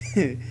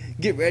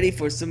Get ready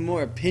for some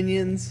more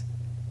opinions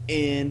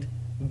and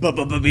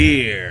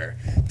beer.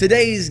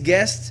 Today's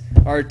guest,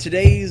 or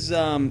today's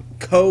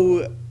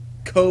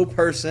co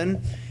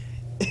person,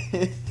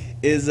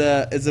 is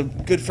a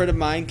good friend of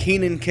mine,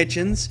 Keenan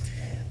Kitchens.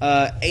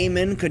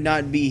 Eamon could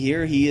not be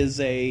here. He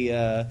is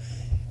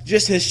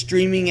just his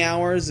streaming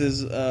hours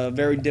is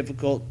very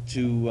difficult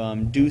to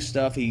do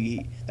stuff.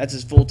 That's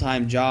his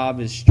full-time job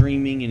is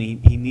streaming, and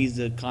he needs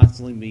to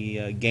constantly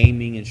be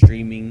gaming and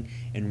streaming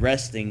and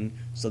resting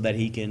so that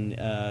he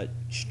can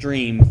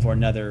stream for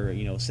another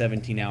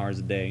 17 hours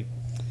a day.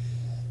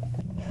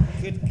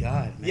 Good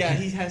God, man. Yeah,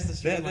 he has to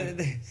stream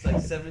it's like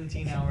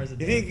 17 hours a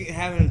day. You think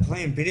having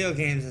playing video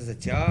games as a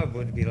job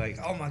would be like,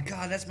 oh my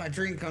God, that's my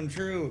dream come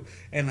true,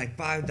 and like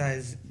 5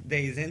 days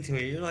into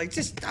it, you're like,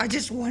 I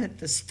just want it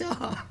to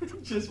stop.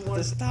 Just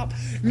want to stop.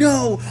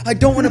 No, I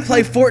don't want to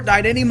play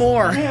Fortnite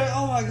anymore. Yeah,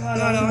 oh my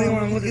God, I don't even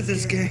want to look at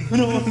this game. I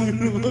don't want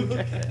to look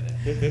at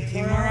it.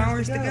 15 more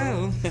hours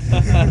to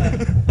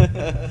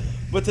go.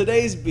 But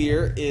today's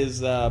beer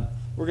is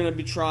we're gonna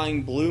be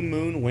trying Blue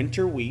Moon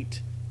Winter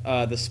Wheat,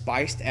 the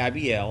spiced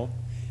Abbey Ale.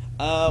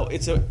 I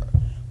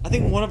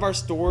think one of our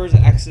stores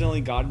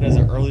accidentally got it as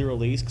an early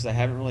release because I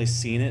haven't really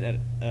seen it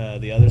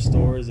at the other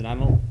stores, and I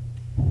don't.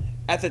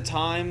 At the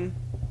time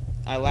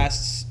I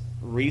last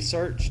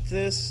researched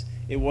this,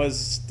 it was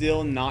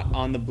still not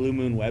on the Blue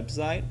Moon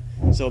website,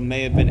 so it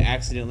may have been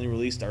accidentally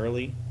released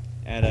early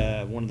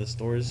at one of the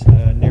stores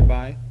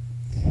nearby.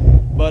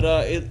 But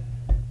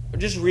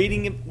just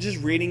reading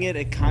it,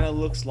 it kind of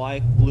looks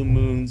like Blue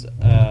Moon's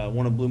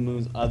one of Blue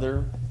Moon's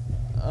other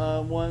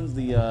ones,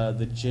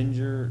 the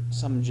ginger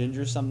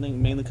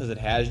something, mainly because it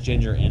has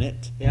ginger in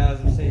it. Yeah, I was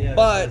gonna say, yeah.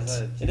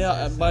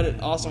 But it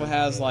also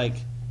has like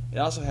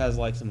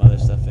some other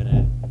stuff in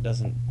it.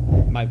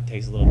 It might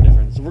taste a little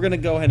different. So we're gonna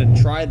go ahead and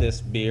try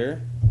this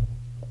beer.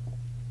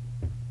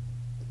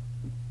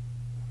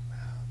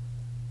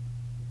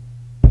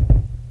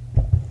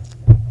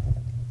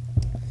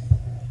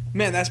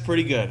 Man, that's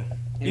pretty good.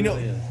 It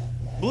really is.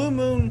 Blue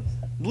Moon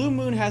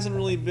hasn't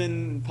really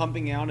been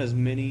pumping out as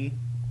many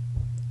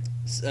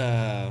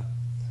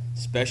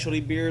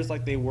specialty beers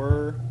like they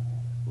were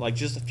like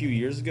just a few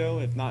years ago,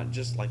 if not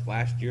just like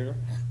last year.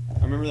 I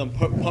remember them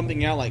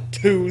pumping out like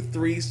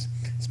 2-3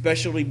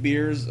 specialty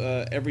beers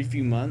every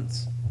few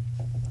months,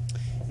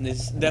 and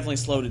it's definitely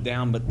slowed it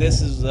down. But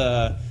this is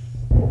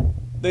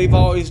they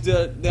always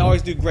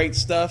do great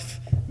stuff.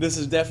 This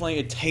is definitely,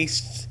 it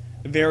tastes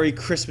very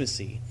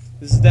Christmassy.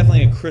 This is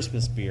definitely a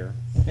Christmas beer.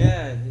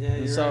 Yeah, you're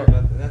right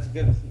about that. That's a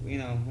good,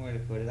 way to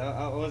put it.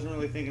 I wasn't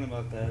really thinking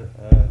about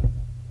that.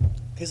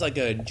 Tastes like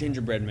a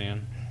gingerbread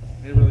man.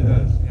 It really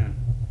does, yeah.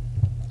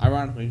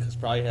 Ironically, because it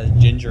probably has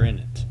ginger in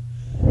it.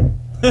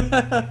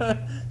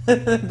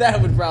 That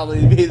would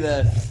probably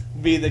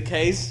be the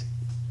case.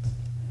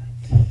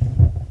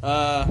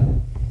 Not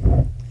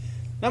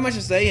much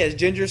to say. It has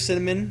ginger,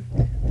 cinnamon,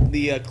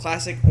 the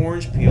classic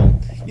orange peel.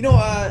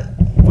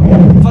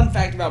 Fun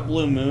fact about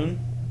Blue Moon.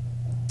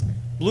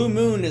 Blue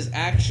Moon is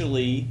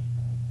actually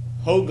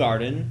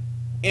Hoegaarden,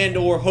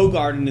 or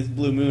Hoegaarden is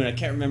Blue Moon. I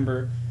can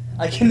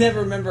never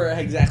remember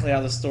exactly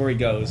how the story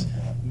goes,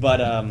 but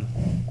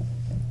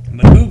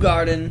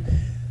Hoegaarden,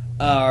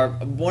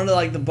 one of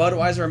like the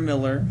Budweiser and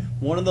Miller,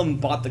 one of them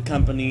bought the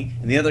company,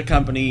 and the other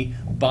company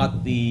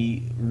bought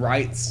the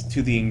rights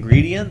to the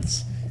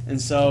ingredients,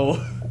 and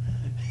so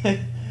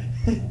they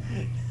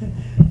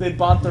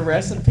bought the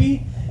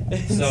recipe.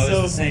 It's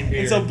the same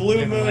beer. And so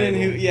Blue Moon and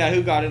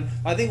Hoegaarden.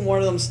 I think one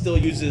of them still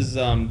uses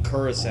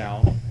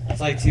Curacao. It's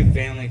like two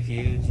family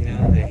feuds, they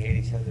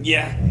hate each other.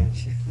 Yeah.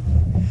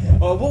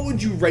 What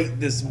would you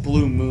rate this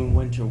Blue Moon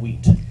Winter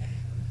Wheat?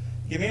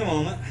 Give me a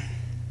moment.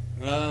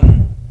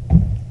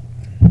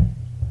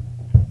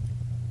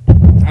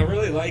 I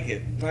really like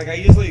it. Like, I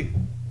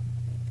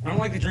don't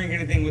like to drink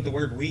anything with the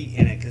word wheat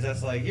in it, because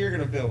that's like, you're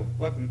going to feel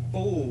fucking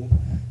full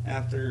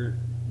after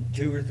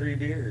 2 or 3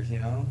 beers,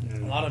 And a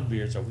lot of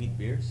beers are wheat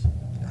beers.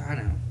 I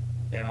know.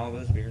 And all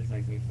those beers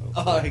make me feel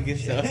full. Oh, I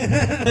guess so.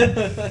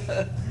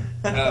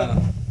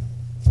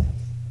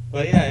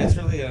 But yeah, it's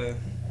really good.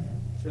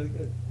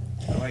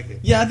 I like it.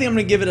 Yeah, I think I'm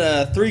going to give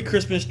it 3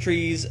 Christmas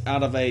trees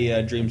out of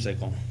a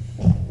dreamsicle.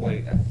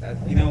 Wait,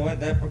 you know what?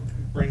 That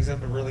brings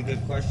up a really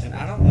good question.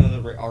 I don't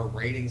know our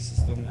rating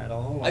system at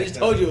all. I just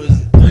told you it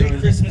was 3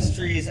 Christmas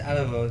trees out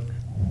of a...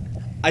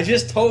 I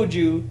just told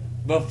you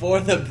before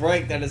the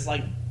break that it's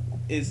like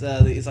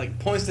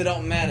points that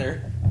don't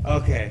matter.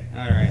 Okay,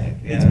 alright.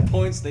 Yeah. It's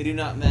points, they do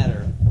not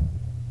matter.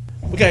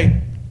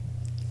 Okay,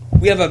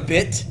 we have a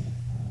bit.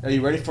 Are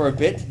you ready for a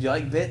bit? Do you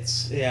like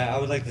bits? Yeah, I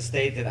would like to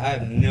state that I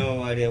have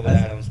no idea what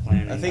Adam's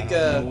planning. I think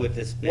don't know what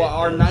this bit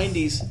our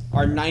is.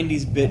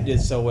 90s bit did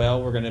so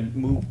well. We're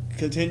gonna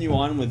continue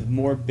on with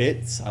more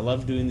bits. I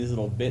love doing these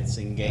little bits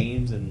and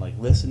games and like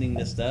listening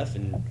to stuff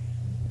and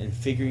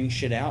figuring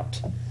shit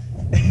out.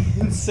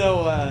 And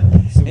so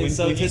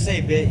when you say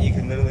bit, you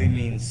can literally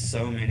mean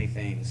so many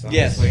things. So I'm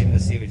just waiting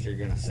to see what you're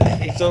gonna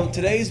say. So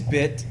today's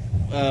bit,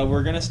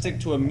 we're gonna stick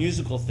to a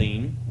musical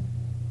theme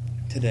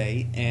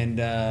today, and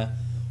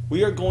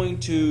we are going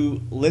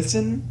to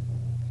listen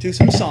to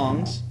some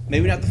songs.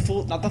 Maybe not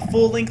the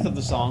full length of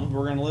the song.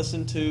 We're going to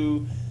listen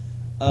to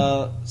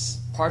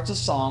parts of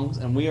songs,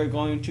 and we are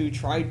going to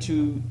try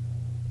to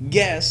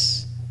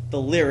guess the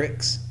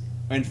lyrics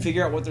and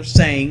figure out what they're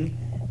saying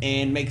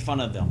and make fun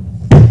of them.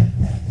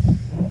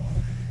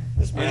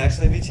 This might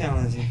actually be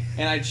challenging.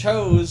 And I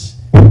chose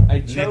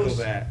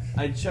Nickelback.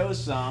 I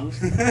chose songs.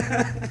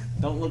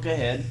 Don't look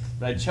ahead.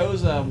 But I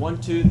chose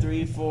 1, 2,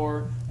 3,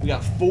 4. We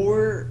got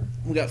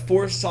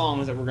four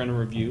songs that we're going to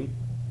review.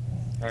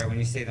 All right, when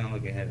you say don't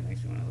look ahead, it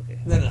makes me want to look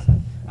ahead. No.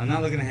 I'm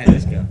not looking ahead.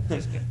 Just go.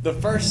 Just go. The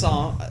first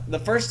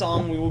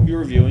song we will be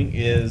reviewing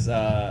is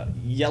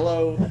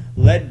 "Yellow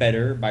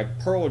Ledbetter" by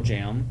Pearl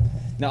Jam.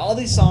 Now, all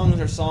these songs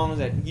are songs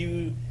that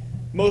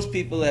most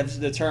people have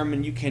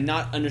determined you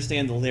cannot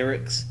understand the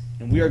lyrics,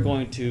 and we are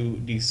going to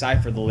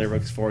decipher the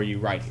lyrics for you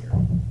right here.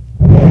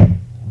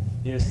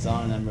 Here's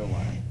song number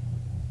 1.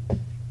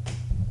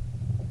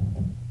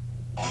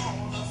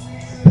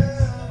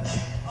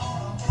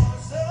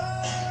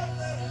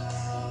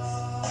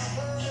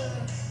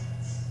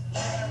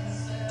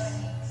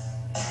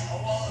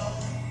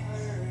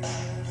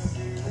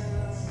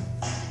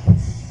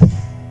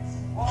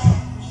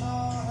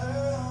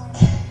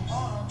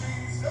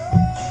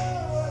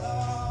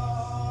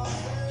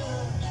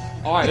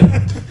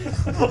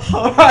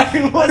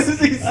 Alright, what is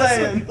he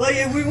saying? Like,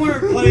 if we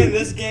weren't playing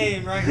this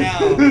game right now,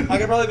 I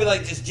could probably be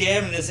like just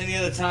jamming this any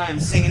other time,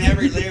 singing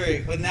every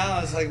lyric. But now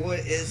it's like, what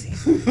is he?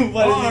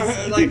 Like,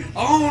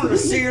 on the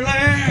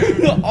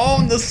ceiling,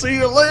 on the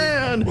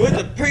ceiling, with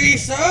a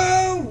piece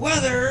of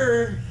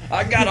weather,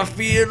 I got a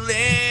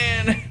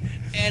feeling,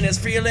 and it's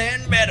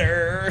feeling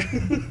better.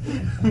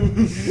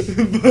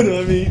 But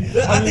I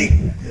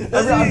mean,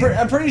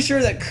 I'm pretty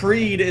sure that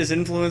Creed is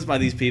influenced by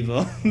these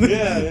people.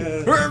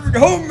 Yeah.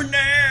 Hold me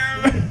down.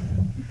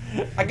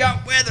 I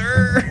got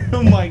weather.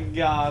 Oh my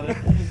god.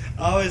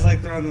 I always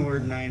like throwing the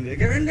word 90.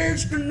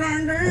 It's the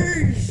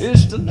 90s.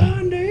 It's the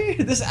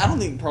 90s. I don't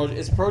think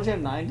is Pearl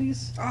Jam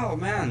 90s? Oh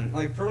man,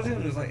 like Pearl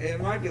Jam is like, it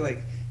might be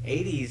like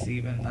 80s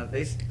even.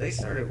 They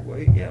started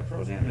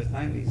Pearl Jam is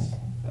 90s.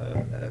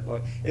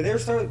 They were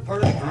started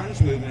part of the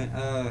grunge movement.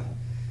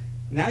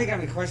 Now you got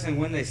me questioning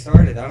when they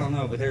started. I don't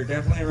know, but they were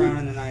definitely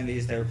around in the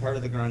 90s. They were part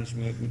of the grunge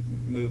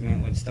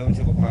movement with Stone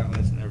Temple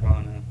Pilots and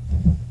Nirvana.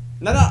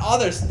 Not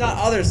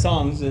other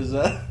songs is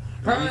I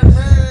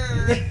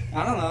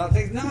don't know. I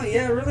think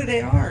really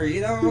they are.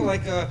 You know,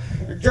 like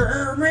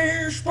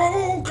Jeremy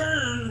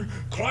spoken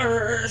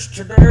class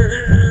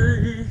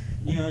today.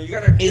 You know, you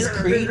gotta. Is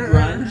Creed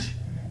grunge?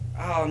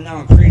 Oh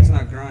no, Creed's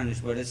not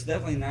grunge, but it's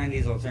definitely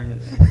 90s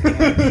alternative.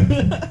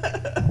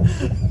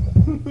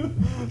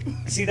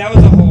 See, that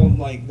was a whole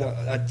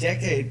a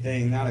decade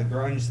thing, not a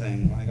grunge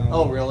thing. Like,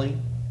 oh really?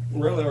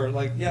 Really, or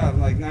like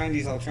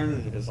 90s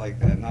alternative is like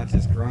that, not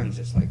just grunge,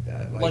 just like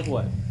that. Like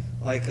what?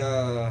 Like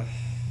never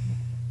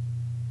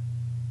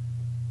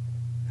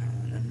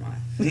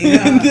mind.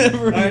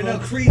 Yeah, I know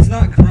Creed's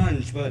not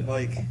grunge, but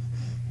like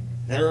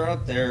they're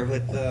up there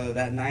with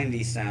that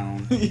 90s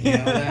sound. You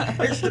know,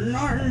 it's the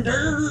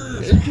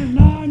 90s. It's the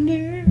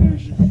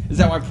 90s. Is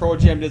that why Pearl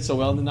Jam did so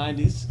well in the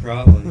 90s?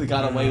 Probably. They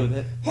got away with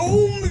it.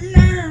 Hold me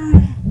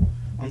now.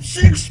 I'm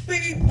 6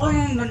 feet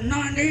from the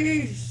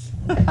 90s.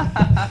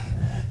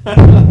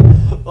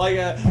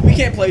 We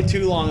can't play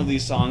too long of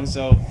these songs,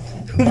 so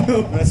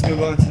let's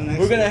move on to the next.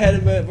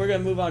 We're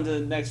gonna move on to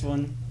the next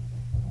one.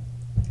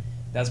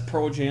 That's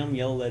Pearl Jam,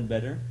 "Yellow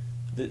Ledbetter."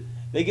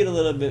 They get a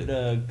little bit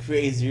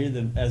crazier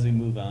as we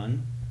move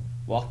on.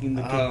 Walking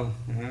the. Well,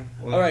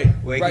 all right,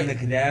 Waking the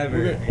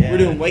Cadaver. We're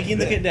doing Waking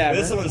the Cadaver.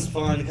 This one's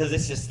fun because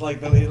it's just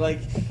like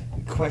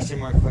question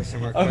mark.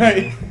 All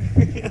right,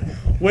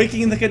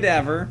 Waking the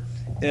Cadaver.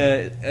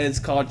 It's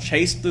called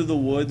 "Chased Through the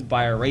Woods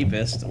by a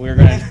Rapist."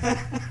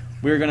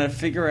 We're gonna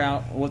figure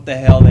out what the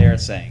hell they are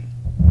saying.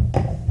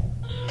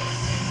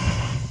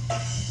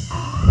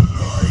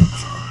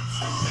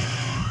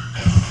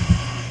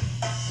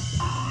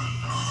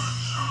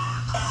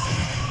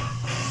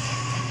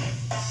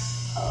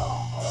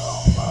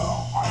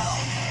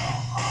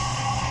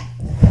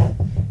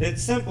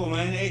 It's simple,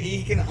 man.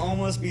 He can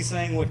almost be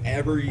saying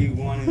whatever you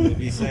want him to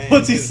be saying.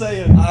 What's he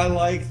saying? I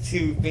like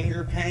to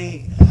finger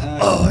paint.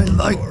 I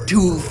like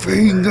to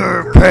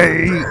finger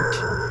paint.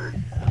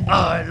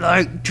 I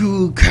like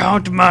to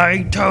count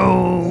my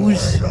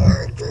toes.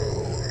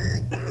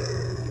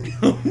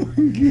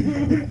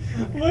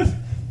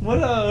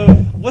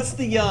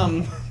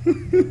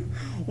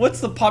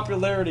 What's the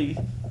popularity?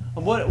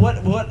 What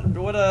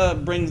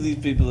brings these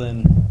people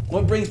in?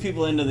 What brings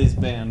people into this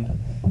band?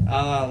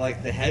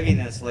 Like the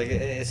heaviness, like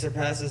it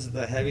surpasses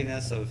the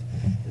heaviness of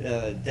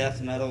death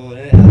metal.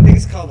 I think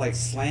it's called like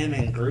slam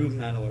and groove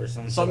metal or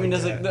something. So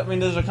does that.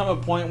 there come a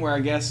point where I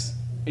guess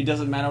it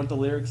doesn't matter what the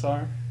lyrics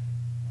are?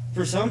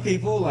 For some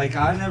people, like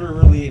I never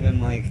really even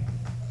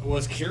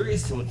was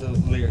curious to what the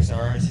lyrics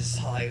are. It's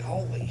just like,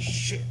 holy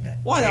shit.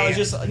 Why not? It's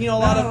just a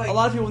lot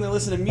of people when they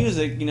listen to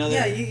music, you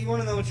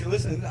want to know what you're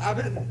listening to.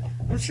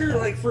 I'm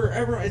sure, for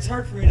everyone, it's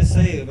hard for me to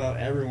say about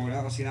everyone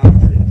else.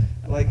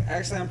 like,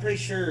 actually, I'm pretty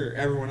sure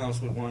everyone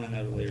else would want to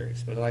know the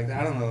lyrics, but like,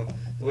 I don't know.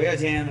 The way I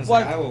jam is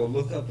Well, like, I will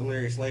look up the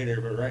lyrics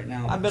later, but right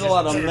now, I bet a just-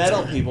 lot of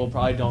metal people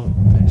probably don't.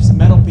 Just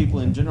metal people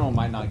in general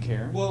might not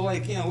care. Well,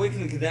 like, you know,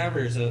 Wicked and Cadaver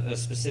is a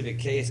specific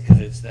case because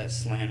it's that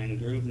slamming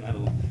groove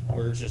metal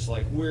where it's just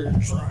like, we're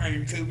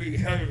trying to be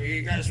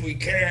heavy as we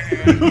can.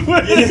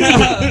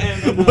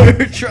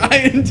 We're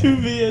trying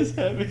to be as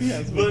heavy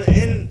as we But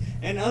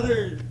in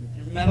other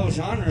metal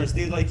genres,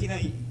 dude, like, you know,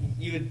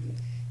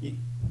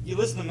 you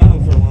listen to metal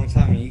for a long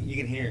time and you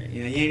can hear it.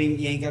 You know,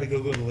 you ain't got to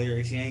go the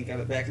lyrics. You ain't got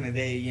to, back in the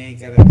day, you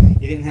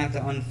didn't have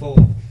to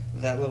unfold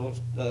that little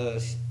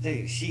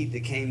sheet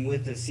that came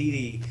with the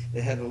CD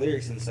that had the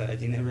lyrics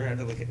inside. You never had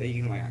to look at that.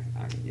 You can like,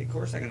 of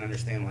course I can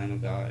understand Lamb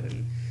of God, and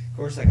of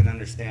course I can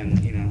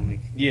understand, you know, like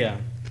Yeah.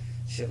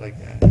 shit like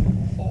that.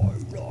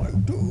 I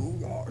like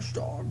to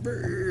stop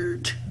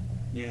it.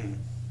 Yeah.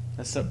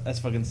 That's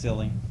fucking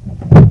silly.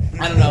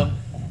 I don't know.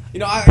 You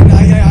know,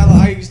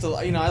 I used to,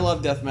 you know, I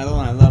love death metal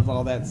and I love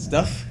all that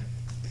stuff.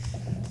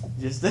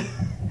 Just,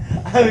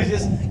 I was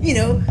just, you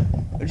know,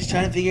 I'm just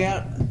trying to figure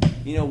out,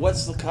 you know,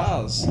 what's the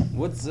cause?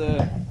 What's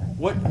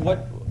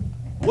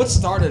what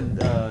started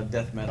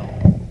death metal?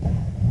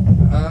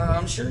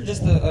 I'm sure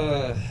just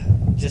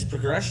just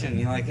progression.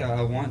 You know, like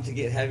I want to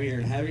get heavier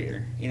and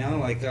heavier. You know,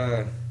 like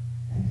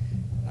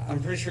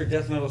I'm pretty sure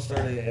death metal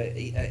started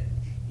at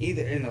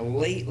either in the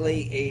late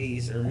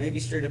 '80s or maybe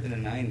straight up in the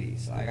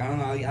 '90s. Like I don't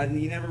know,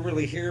 you never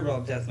really hear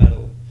about death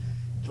metal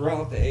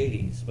throughout the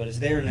 '80s, but it's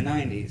there in the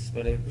 '90s.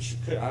 But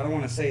I don't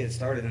want to say it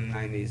started in the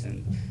 '90s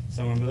and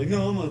someone be like,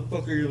 no,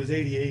 motherfucker, it was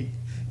 '88.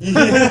 It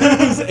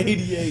was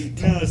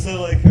 '88. No,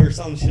 so like or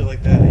some shit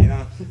like that, you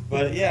know.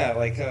 But yeah,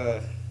 like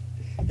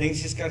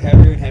things just got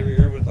heavier and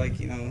heavier with like,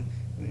 you know,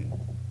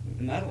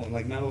 metal.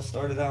 Like metal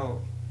started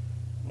out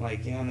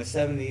like, you know, in the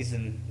 '70s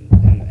and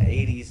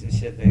 '80s and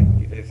shit.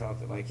 They thought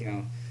that like, you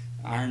know,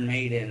 Iron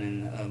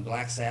Maiden and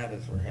Black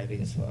Sabbath were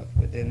heavy as fuck.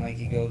 But then like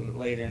you go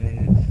later and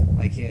then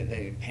like, you know,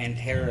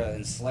 Pantera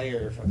and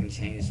Slayer fucking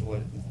changed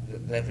what the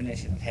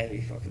definition of heavy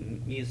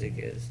fucking music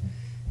is.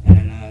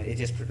 And it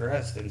just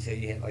progressed until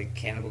you had like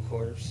Cannibal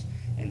Corpse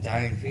and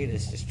Dying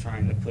Fetus just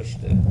trying to push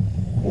the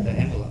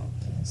envelope.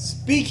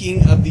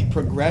 Speaking of the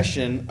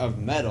progression of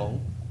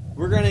metal,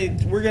 we're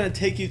gonna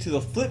take you to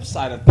the flip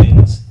side of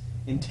things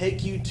and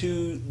take you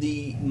to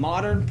the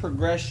modern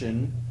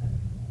progression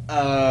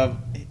of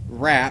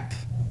rap.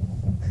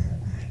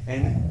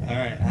 And All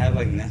right, I have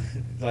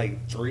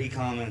like 3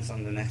 comments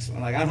on the next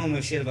one. Like I don't know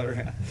shit about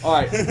rap. all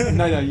right,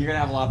 no, you're gonna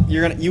have a lot.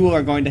 You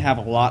are going to have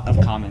a lot of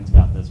comments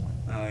about this one.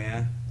 Oh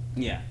yeah.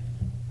 Yeah.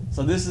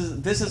 So this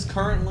is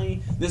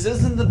currentently, this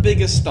isn't the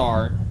biggest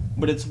star,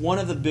 but it's one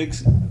of the big.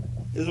 Is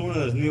it one of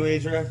those new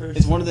age rappers?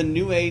 It's one of the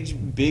new age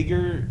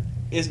bigger.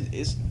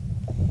 He's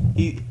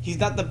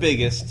not the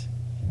biggest,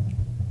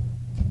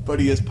 but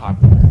he is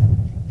popular.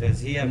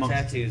 Does he have Amongst-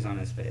 tattoos on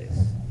his face?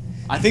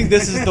 I think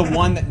this is the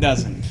one that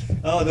doesn't.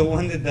 Oh, the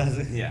one that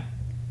doesn't. Yeah.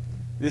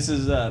 This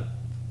is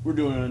we're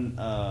doing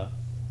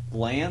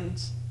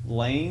lanes.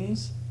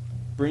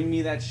 Bring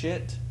me that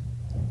shit.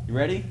 You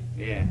ready?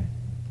 Yeah.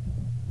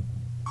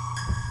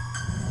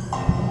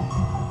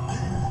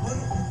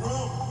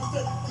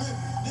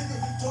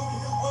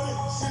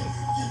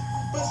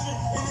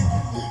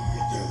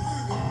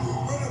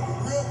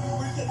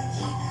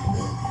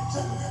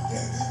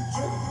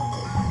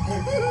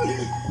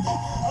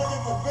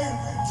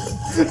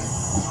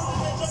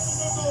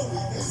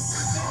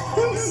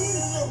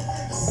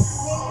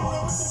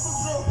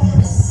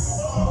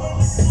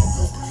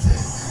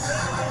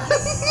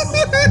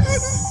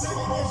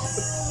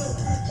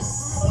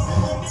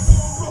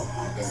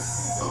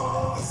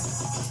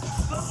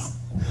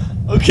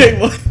 Okay,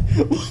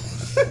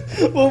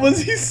 what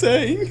was he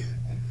saying?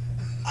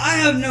 I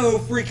have no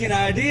freaking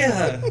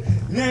idea.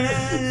 No.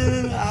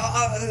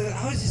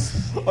 I was just.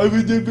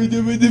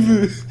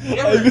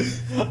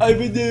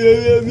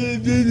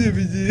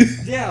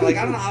 Yeah, like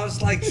I don't know. I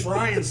was like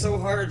trying so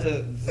hard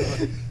to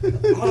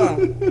hold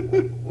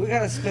on. We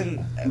gotta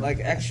spend like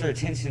extra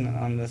attention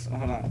on this.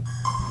 Hold on.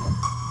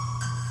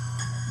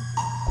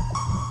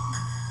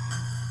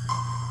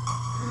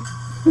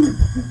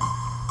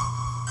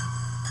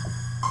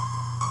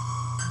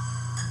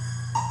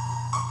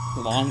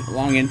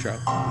 Long intro.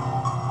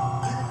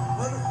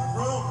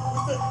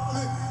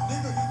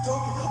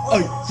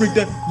 I drink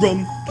that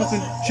rum,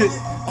 talking shit,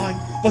 I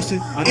bust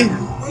it in.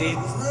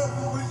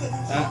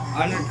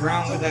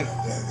 Underground with that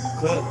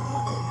clip,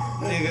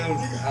 nigga.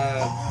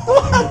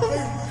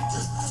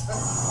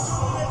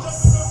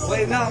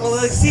 Wait, no. Well,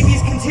 like, see,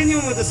 he's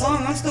continuing with the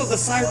song. I'm still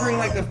deciphering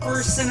like the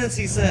first sentence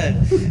he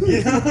said.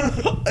 You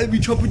know? I be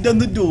chopping down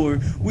the door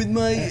with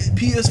my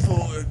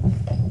PS4.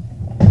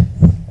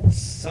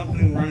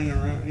 Something running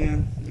around.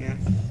 Yeah.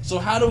 So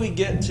how do we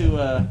get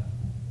to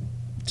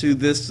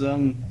this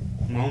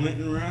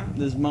Moment in rap.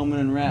 this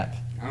moment in rap?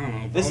 I don't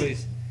know. This Probably.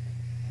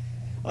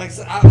 Like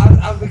so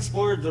I've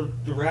explored the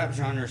rap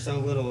genre so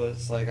little.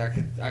 It's like I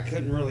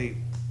couldn't really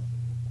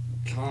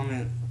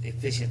comment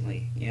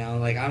efficiently. You know,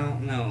 like I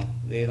don't know,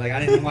 dude. Like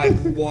I didn't like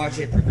watch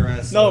it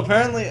progress. No,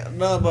 apparently,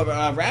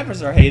 but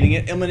rappers are hating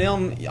it.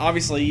 Eminem,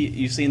 obviously,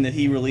 you've seen that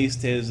he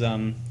released his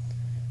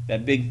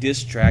that big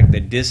diss track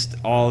that dissed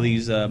all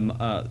these.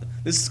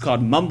 This is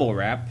called mumble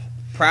rap.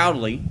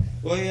 Proudly.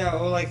 Well, yeah.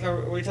 Well, like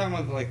are we talking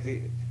about like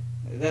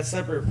that's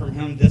separate from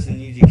him dissing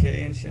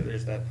UGK and shit? Or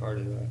is that part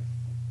of that?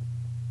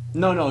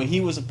 No, he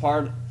was a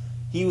part.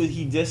 He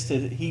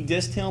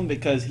dissed him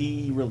because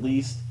he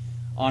released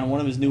on one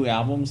of his new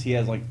albums. He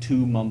has like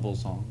 2 mumble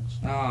songs,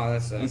 Oh,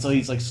 that's and so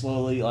he's like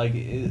slowly like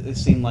it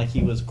seemed like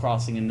he was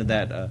crossing into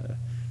that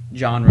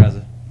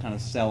genre, kind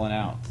of selling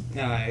out.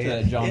 Yeah,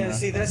 that genre. yeah.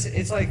 See,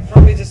 it's like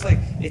probably just like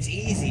it's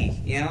easy,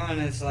 you know, and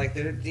it's like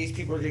these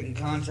people are getting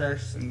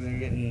contracts and they're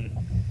getting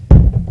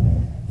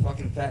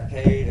fucking fat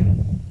paid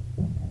and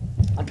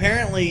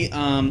Apparently,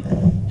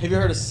 have you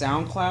heard of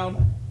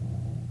SoundCloud?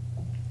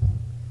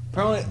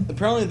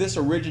 Apparently, this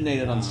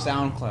originated on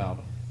SoundCloud.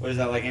 what is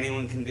that? Like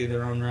anyone can do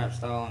their own rap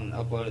style and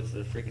upload it to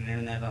the freaking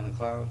internet on the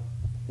cloud.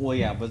 Well,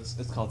 yeah, but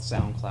it's called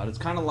SoundCloud. It's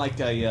kind of like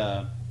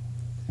a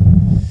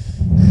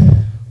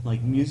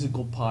like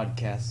musical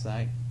podcast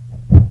site,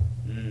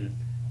 Mm.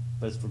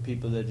 but it's for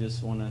people that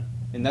just want to.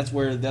 And that's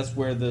where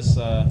this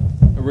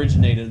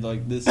originated.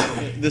 Like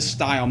this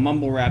style,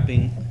 mumble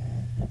rapping,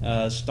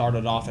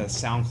 started off as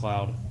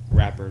SoundCloud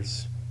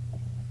rappers.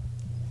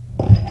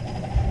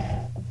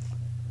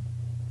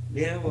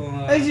 Yeah,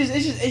 well,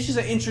 It's just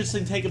an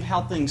interesting take of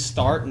how things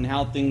start and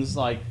how things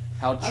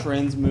how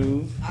trends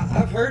move.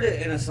 I've heard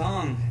it in a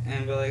song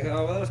and be like,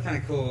 oh, well, that was kind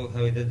of cool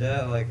how he did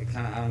that. Like, it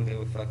kind of I don't give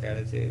a fuck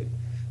attitude.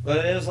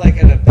 But it was like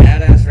in a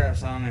badass rap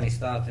song, and he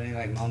stopped and he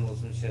like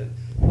mumbles and shit,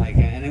 like,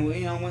 and it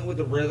went with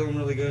the rhythm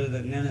really good,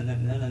 and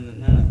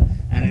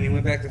then he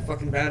went back to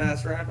fucking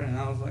badass rapping, and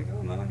I was like,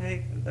 oh no,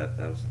 hey, that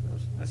was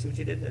I see what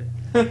you did there,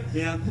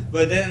 you know.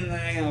 But then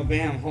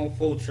bam, whole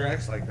full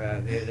tracks like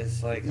that, dude.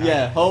 It's like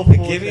Whole full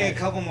give me a track.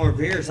 couple more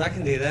beers, I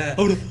can do that.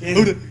 Hold Yeah.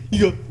 up,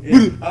 you go.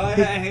 Yeah. Oh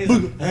yeah, and he's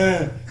like,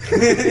 Yeah.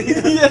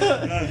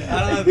 I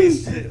don't know if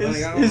he's like,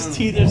 I don't his know.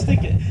 teeth are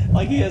sticking.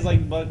 Like he has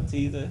like buck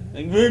teeth.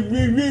 Like.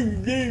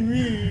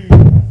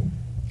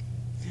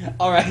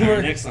 All right,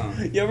 Next song.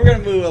 Yeah, we're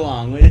gonna move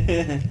along.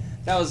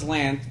 That was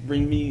Lance.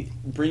 Bring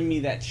me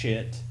that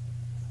shit.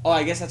 Oh,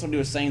 I guess that's what he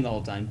was saying the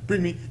whole time.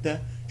 Bring me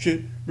that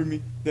shit. Bring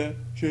me that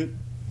shit.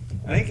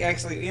 I think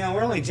actually,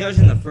 we're only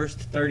judging the first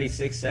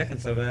 36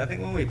 seconds of it. I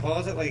think when we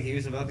pause it, like he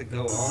was about to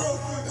go off.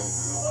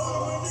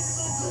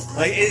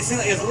 Like it seemed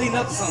like it was leading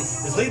up to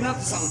something. It's leading up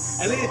to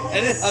something.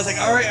 And then I was like,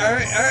 all right,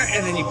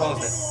 and then you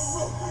paused it.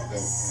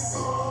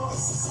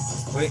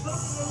 Wait.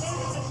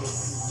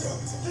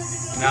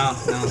 No.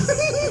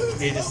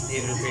 He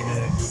repeated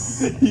it.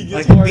 He gets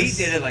Like the worse. beat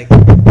did it like,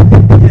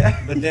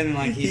 Yeah. but then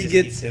like he just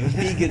gets beats him.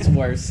 he gets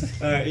worse.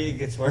 Alright, he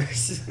gets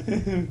worse.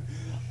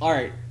 All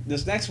right,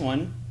 this next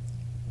one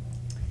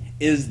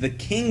is the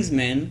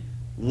Kingsmen,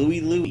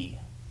 Louie Louie.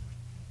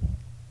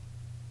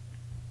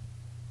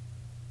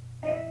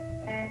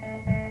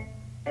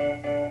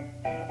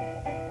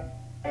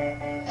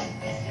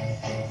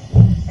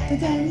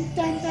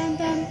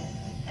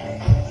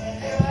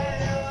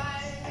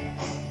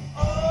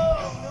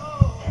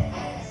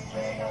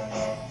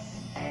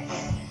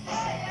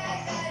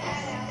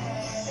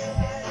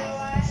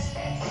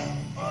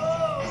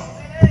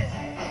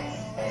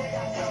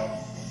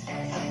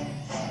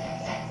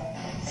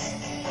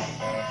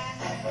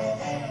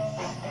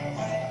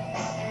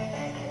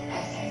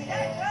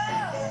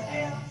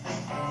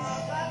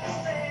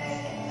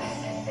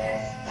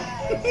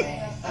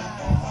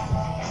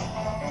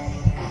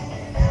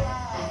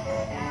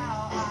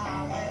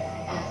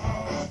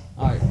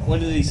 All right, what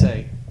did he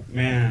say?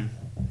 Man.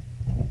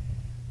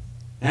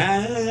 All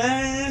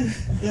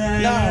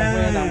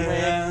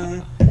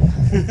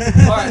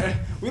right,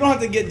 we don't have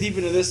to get deep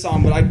into this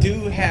song, but I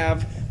do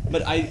have.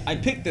 But I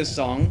picked this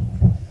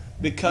song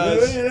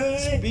because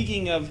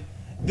speaking of,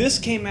 this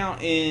came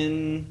out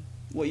in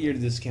what year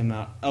did this come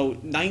out? Oh,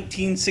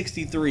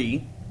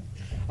 1963.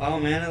 Oh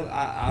man,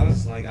 I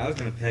was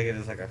gonna peg it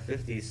as like a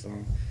 50s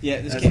song.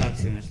 Yeah, this That's came. not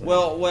too much.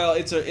 Well,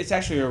 it's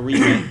actually a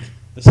remake.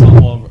 The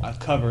song, well, a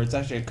cover. It's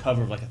actually a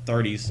cover of like a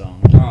 30s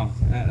song. Oh,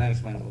 that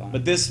explains a lot.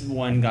 But this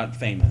one got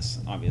famous,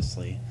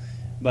 obviously.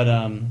 But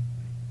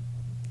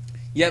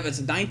yeah, it's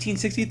a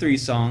 1963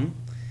 song.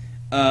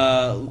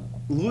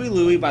 Louie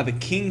Louie by the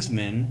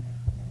Kingsmen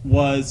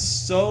was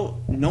so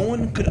no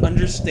one could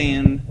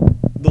understand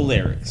the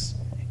lyrics,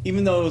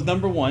 even though it was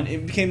number one.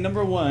 It became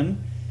number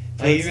one.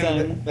 Like, It's even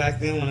done- back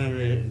then,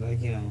 whenever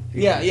people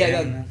Yeah.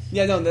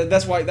 No,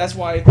 that's why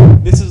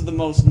this is the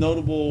most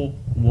notable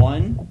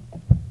one.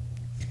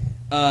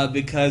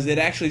 Because it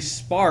actually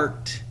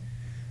sparked.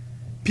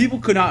 People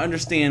could not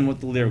understand what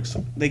the lyrics.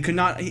 They could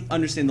not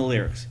understand the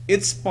lyrics.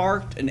 It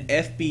sparked an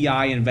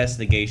FBI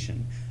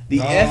investigation. The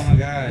my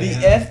God, the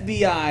yeah.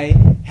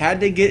 FBI had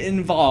to get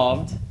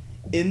involved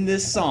in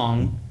this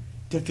song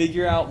to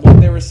figure out what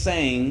they were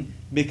saying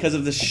because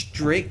of the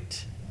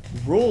strict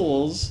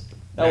rules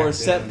that were Back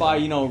set then. by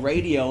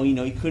radio.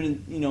 You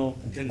couldn't You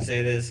couldn't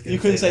say this. you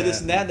couldn't say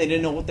this and that. They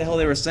didn't know what the hell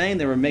they were saying.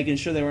 They were making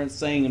sure they weren't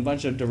saying a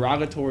bunch of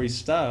derogatory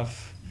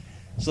stuff.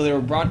 So they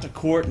were brought to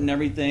court and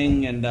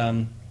everything. And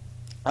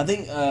I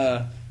think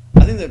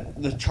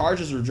that the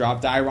charges were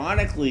dropped.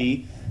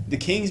 Ironically, the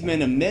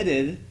Kingsmen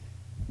admitted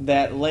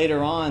that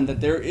later on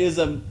that there is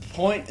a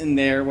point in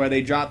there where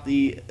they dropped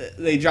the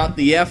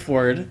F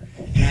word.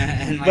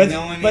 And like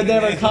no one But even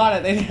never knew. caught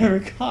it. They never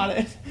caught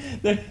it.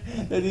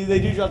 They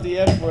do drop the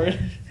F word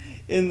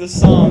in the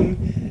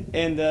song,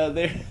 and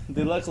they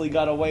luckily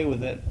got away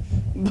with it.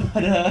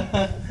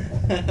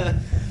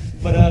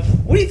 But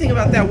what do you think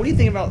about that? What do you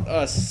think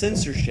about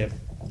censorship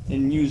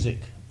in music?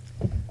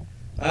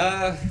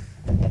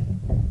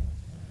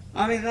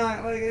 I mean,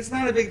 it's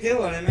not a big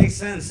deal, and it makes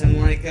sense. And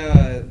like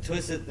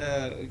Twisted,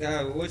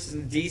 guy, what's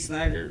D.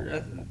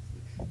 Snyder?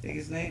 I think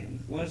his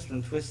name was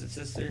from Twisted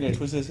Sister. Yeah,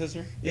 Twisted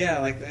Sister. Yeah,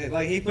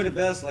 like he put it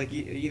best. Like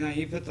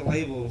you put the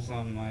labels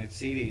on my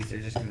CDs, they're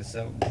just gonna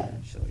sell more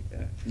and shit like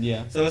that.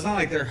 Yeah. So it's not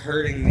like they're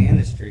hurting the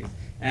industry,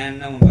 and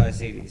no one buys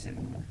CDs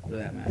anymore, for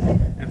that matter.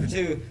 And for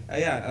two,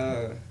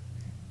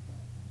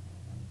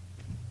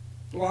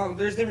 well,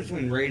 there's a difference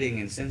between rating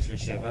and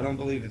censorship. I don't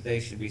believe that they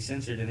should be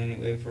censored in any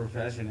way for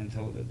fashion and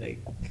told that they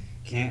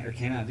can't or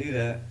cannot do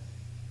that.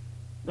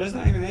 But it's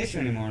not even an issue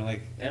anymore.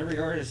 Like, every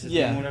artist is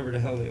doing whatever the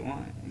hell they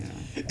want,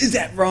 Is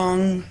that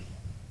wrong?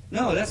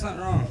 No, that's not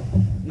wrong.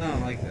 No,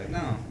 I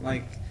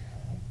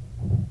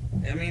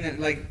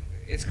mean, like,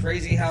 it's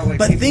crazy how, like...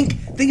 But people,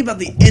 think about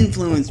the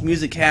influence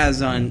music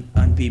has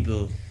on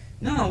people.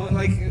 No,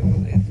 like,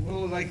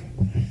 well, like...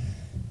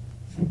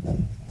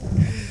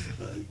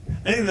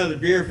 I need another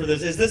beer for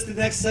this. Is this the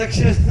next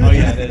section? Oh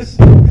yeah, it is.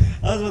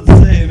 I was about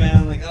to say,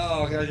 man, like,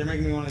 oh god, you're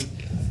making me want to...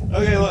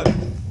 Okay, look.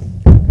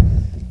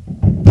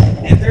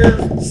 If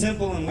they're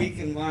simple and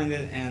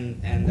weak-minded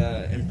and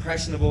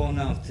impressionable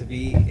enough to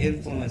be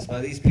influenced by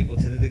these people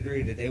to the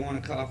degree that they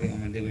want to copy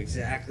them and do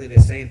exactly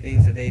the same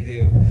things that they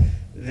do,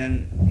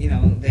 then,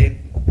 they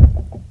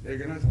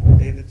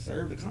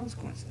deserve the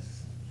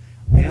consequences.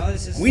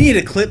 It's just... We need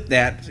to clip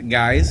that,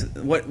 guys.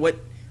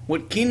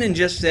 What Keenan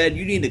just said,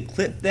 you need to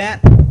clip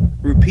that,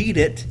 repeat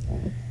it,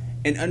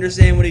 and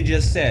understand what he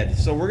just said.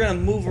 So we're going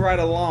to move right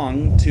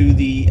along to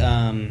the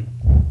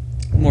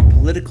more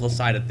political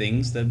side of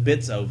things. The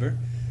bit's over.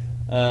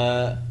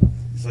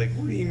 It's like,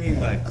 what do you mean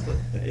by clip?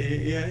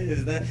 Yeah,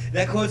 is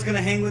that quote's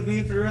gonna hang with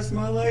me for the rest of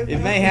my life? It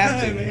may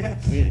have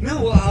to.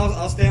 No, well,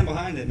 I'll stand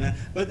behind it, man.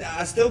 But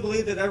I still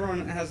believe that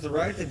everyone has the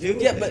right to do.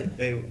 Yeah, what but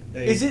they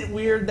is it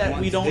weird that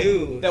want we to don't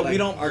do, that like, we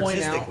don't point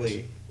out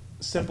artistically?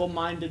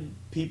 simple-minded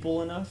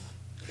people enough?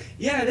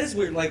 Yeah, it is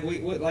weird. Like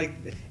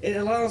it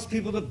allows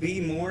people to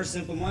be more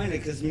simple-minded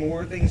because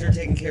more things are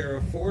taken care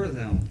of for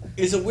them.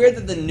 Is it weird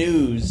that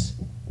news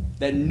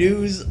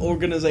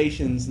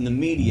organizations and the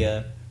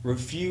media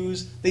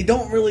they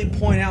don't really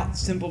point out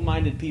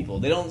simple-minded people.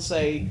 They don't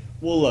say,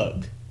 well,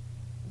 look,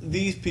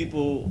 these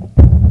people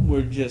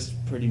were just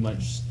pretty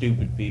much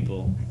stupid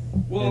people.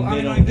 Well, And I they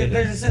mean, don't like, get it.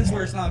 there's a sense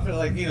where it's not for,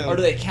 like, Or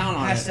do they count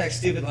on hashtag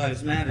Stupid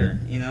Lives Matter,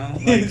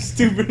 Like,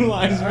 Stupid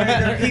lives all right,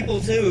 matter. there are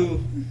people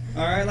too.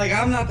 All right, like,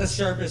 I'm not the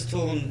sharpest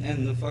tool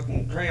in the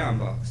fucking crayon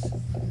box.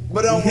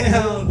 But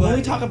Yeah, when but-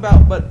 we talk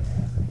about,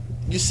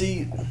 you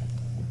see,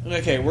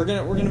 okay, we're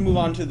gonna move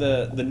on to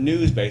the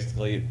news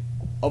basically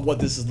of what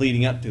this is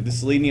leading up to. This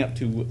is leading up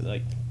to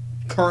like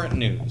current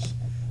news.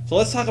 So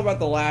let's talk about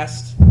the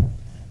last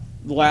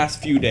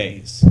few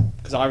days,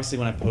 because obviously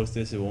when I post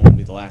this, it won't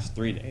be the last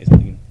 3 days.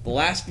 But the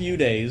last few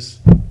days,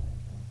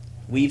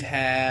 we've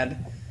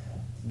had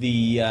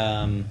the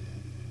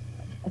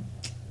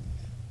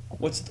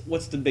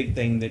what's the big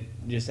thing that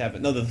just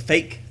happened? No, the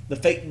fake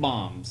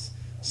bombs.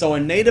 So a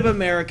Native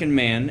American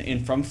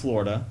man from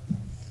Florida,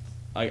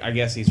 I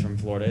guess he's from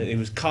Florida. He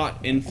was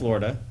caught in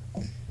Florida.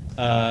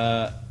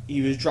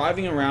 He was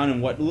driving around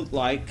in what looked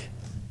like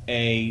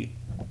a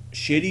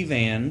shitty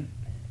van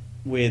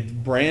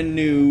with brand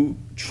new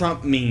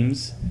Trump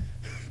memes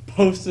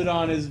posted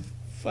on his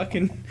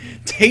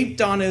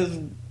taped on his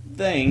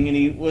thing, and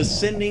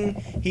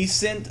he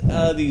sent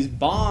these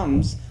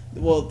bombs.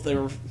 Well, they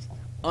were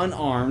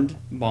unarmed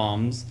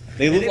bombs.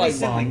 They look like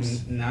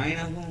bombs. Like 9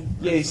 of them.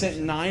 Yeah, he sent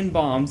 9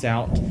 bombs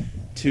out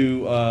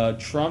to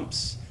Trump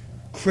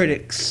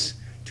critics,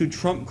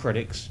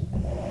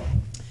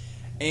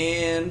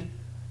 and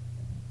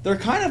they're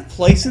kind of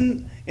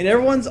placing, and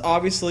everyone's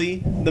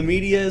obviously, the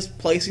media is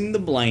placing the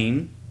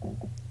blame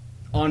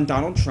on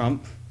Donald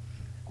Trump,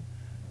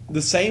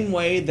 the same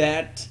way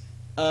that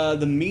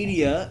the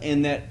media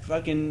and that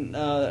fucking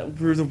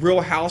the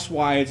Real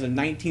Housewives of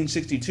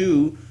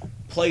 1962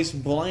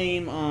 placed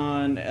blame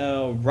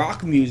on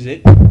rock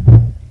music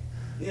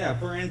Yeah,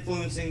 for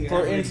influencing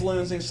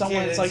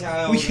someone. kid It's and like,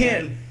 child we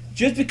can't, and-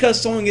 just because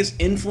someone gets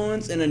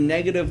influenced in a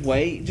negative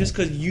way, just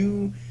because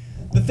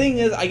the thing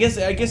is, I guess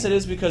it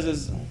is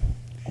because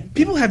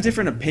people have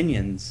different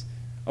opinions,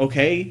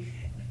 okay?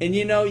 And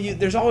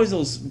there's always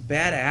those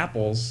bad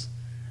apples,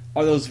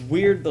 or those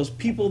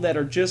people that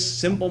are just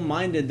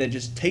simple-minded, that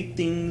just take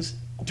things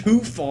too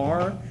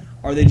far,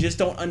 or they just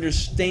don't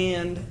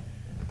understand.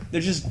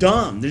 They're just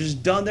dumb. They're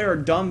just dumb. There are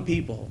dumb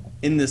people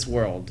in this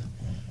world.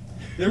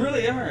 They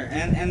really are,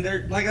 and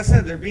they're, like I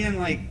said, they're being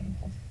like,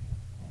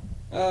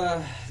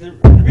 they're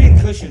being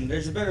cushioned.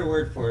 There's a better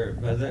word for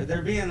it, but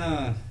they're being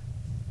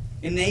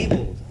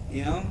enabled,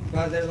 you know.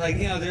 But they're like,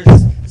 you know, there's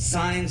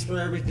signs for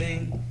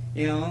everything,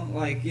 you know,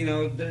 like, you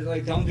know, they're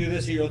like, don't do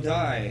this or you'll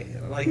die.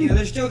 Like, you know,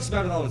 there's jokes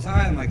about it all the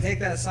time. Like, take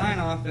that sign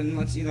off and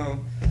let's, you know,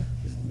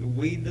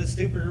 weed the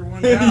stupider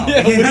ones out.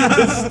 Yeah, you weed know?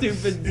 the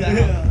stupid out.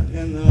 Yeah,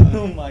 and,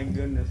 Oh my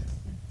goodness.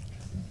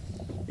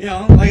 you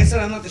know, like I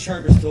said, I'm not the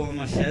sharpest tool in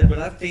my shed, but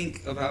I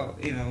think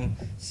about, you know,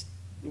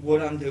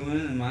 what I'm doing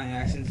and my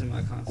actions and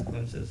my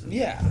consequences. And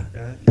Yeah. stuff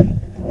like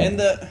that.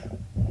 And it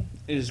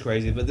is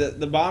crazy, but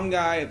the bomb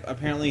guy,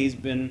 apparently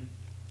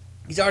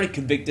he's already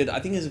convicted. I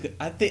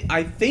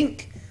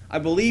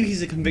believe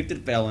he's a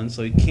convicted felon,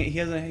 so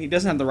he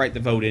doesn't have the right to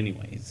vote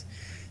anyways.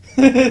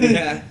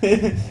 Yeah.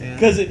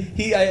 Because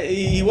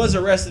he was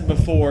arrested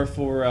before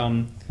for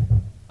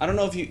I don't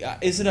know if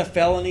is it a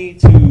felony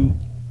to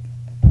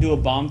do a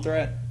bomb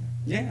threat?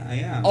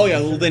 Yeah. Oh yeah,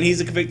 well then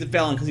he's a convicted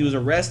felon because he was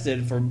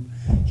arrested for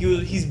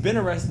he's been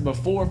arrested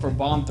before for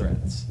bomb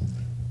threats.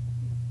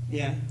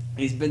 Yeah. And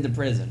he's been to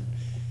prison.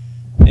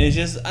 And it's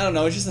just, I don't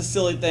know, it's just a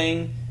silly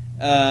thing.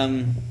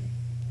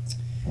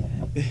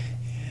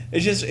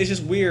 It's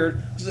just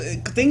weird.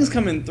 Things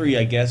come in three,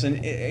 I guess,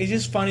 and it's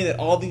just funny that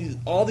all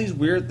these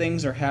weird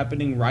things are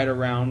happening right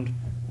around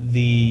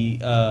the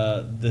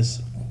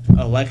this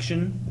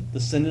election,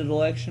 the Senate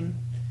election.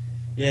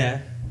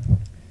 Yeah.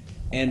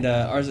 And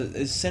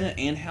is Senate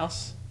and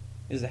House?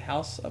 Is the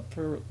House up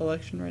for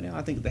election right now?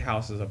 I think the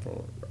House is up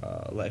for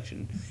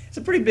election. It's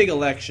a pretty big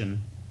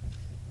election.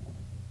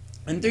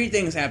 And three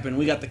things happen.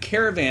 We got the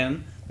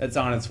caravan that's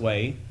on its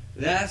way.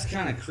 That's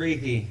kind of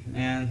creepy,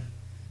 man.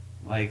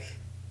 Like,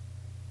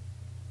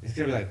 it's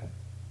gonna be like,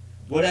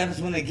 what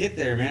happens when they get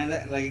there, man?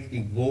 That, like, it could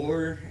be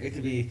war. It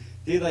could be,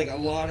 dude, like, a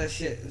lot of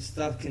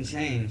stuff can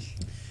change.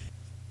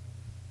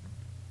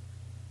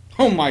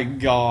 Oh my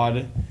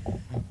God!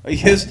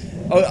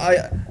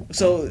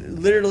 So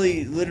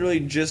literally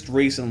just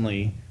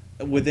recently,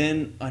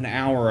 within an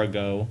hour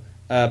ago,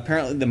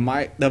 apparently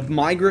the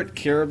migrant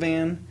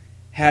caravan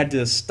had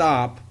to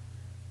stop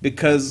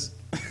because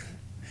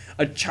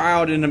a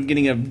child ended up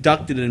getting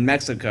abducted in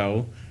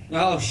Mexico.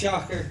 Oh,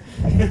 shocker.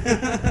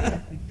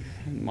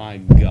 My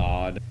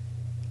God!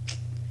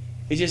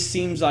 It just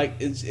seems like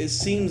it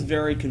seems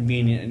very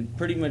convenient and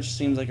pretty much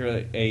seems like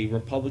a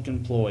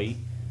Republican ploy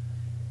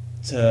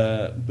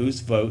to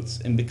boost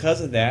votes, and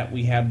because of that,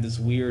 we have this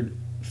weird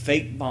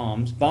fake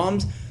bombs.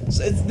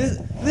 So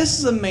this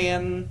is a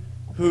man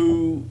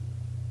who.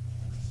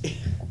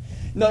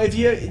 No, do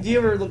you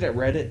ever look at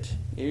Reddit?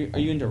 Are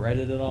you into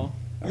Reddit at all?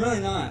 I'm really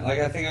not. Like,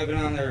 I think I've been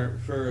on there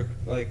for,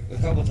 like, a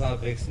couple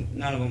topics,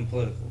 none of them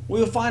political.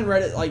 Well, you'll find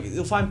Reddit, like,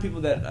 you'll find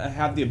people that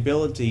have the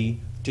ability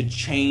to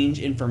change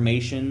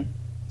information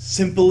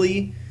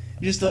simply.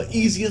 Just the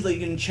easiest, they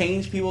can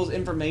change people's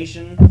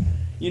information.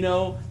 You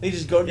know, they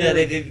just go to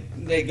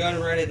They go to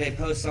Reddit, they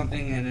post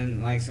something, and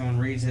then, like, someone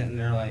reads it, and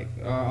they're like,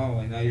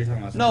 oh, no, you're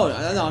talking about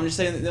something. No, I'm just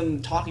saying that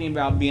them talking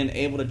about being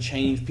able to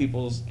change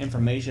people's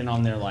information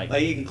on their, like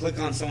Like, you can click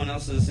on someone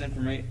else's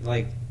information,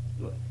 like,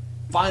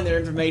 find their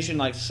information,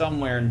 like,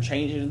 somewhere and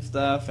change it and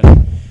stuff,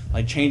 and,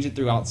 like, change it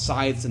throughout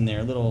sites and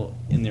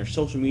in their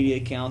social media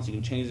accounts. You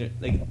can change it,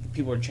 like,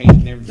 people are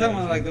changing their you're talking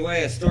about, like, the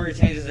way a story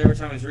changes every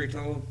time it's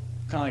retold?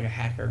 kind of like a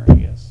hacker, I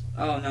guess.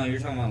 Oh, no, you're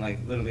talking about, like,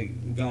 literally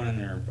going in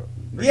there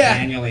and Yeah.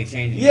 manually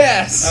changing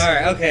Yes! it. All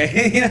right,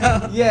 okay. You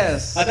know?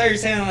 Yes! I thought you were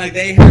saying, like,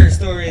 they heard a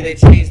story, they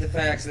changed the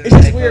facts. And It's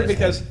just they weird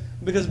posted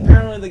because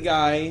apparently the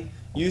guy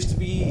used to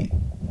be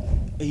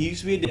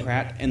a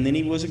Democrat, and then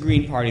he was a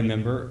Green Party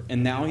member,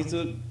 and now he's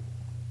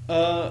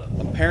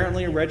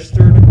apparently a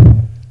registered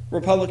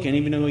Republican,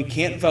 even though he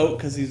can't vote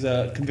because he's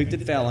a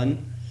convicted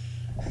felon.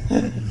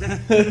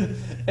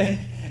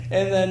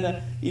 And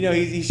then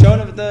he's showing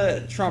up at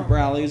the Trump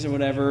rallies or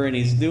whatever, and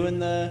he's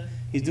doing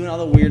all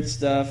the weird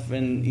stuff,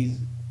 and he's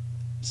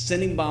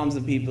sending bombs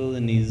at people,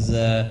 and he's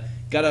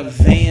got a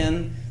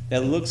van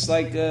that looks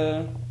like he's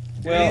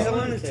a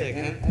lunatic,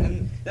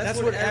 and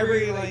that's what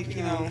every, like,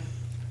 you know,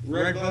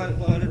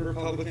 red-blooded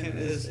Republican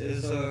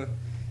is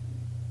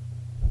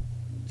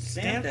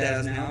stamped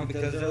as now,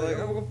 because they're like,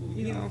 oh, well,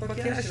 you know, fuck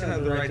yeah, I should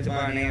have the right to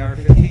buy an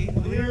AR-15.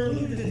 Well, you're a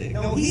lunatic.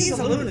 No, he's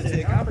a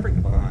lunatic. I'll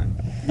freaking buy him.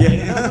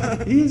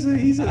 Yeah, he's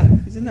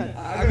a nut.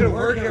 I go to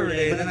work every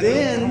day, and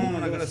then I go home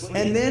and I go to sleep.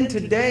 And then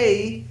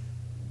today,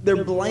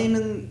 they're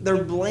blaming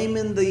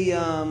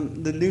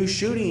the new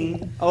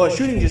shooting. Oh, a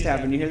shooting just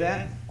happened. You hear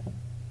that?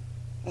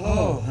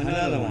 Oh,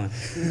 another one.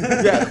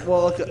 Yeah.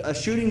 Well, look, a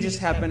shooting just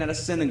happened at a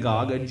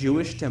synagogue, a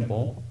Jewish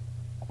temple.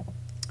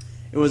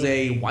 It was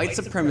a white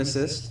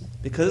supremacist.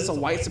 Because it's a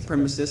white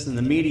supremacist, and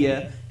the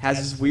media has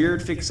this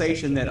weird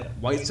fixation that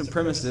white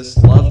supremacists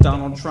love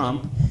Donald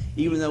Trump,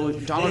 even though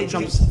Donald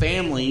Trump's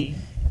family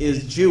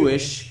is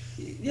Jewish.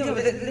 Yeah,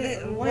 but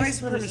white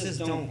supremacists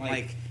don't,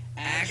 like,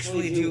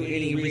 actually do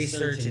any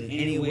research in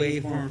any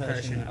way, form, or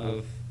fashion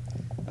of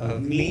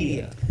of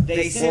media. They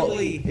Well,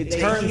 simply it they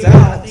turns hear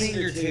out a thing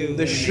or two, the and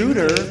they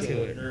shooter relate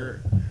to it,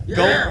 or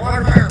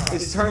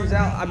It turns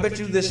out, I bet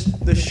you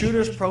the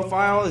shooter's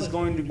profile is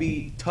going to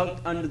be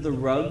tucked under the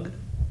rug.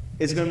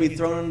 It's going to be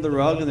thrown under the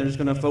rug, and they're just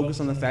going to focus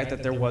on the fact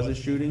that there was a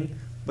shooting.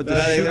 But the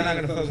they're shooter, not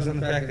going to focus on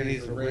the fact that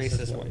he's a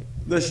racist white.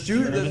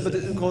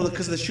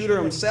 because the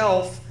shooter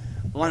himself,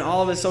 on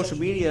all of his social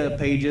media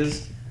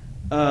pages,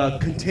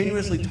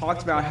 continuously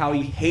talked about how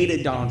he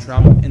hated Donald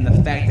Trump and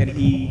the fact that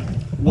he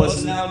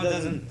was. Now it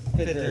doesn't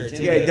fit their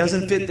agenda. Yeah, it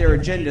doesn't fit their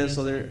agenda,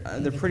 so they're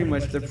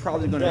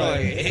probably going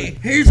to.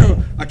 He's a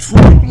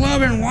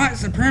Trump-loving white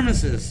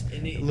supremacist.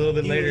 And A little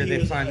bit later, they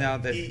was find not-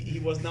 out that he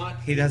was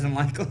not. he doesn't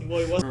like them.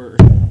 Well, he was.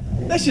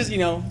 That's just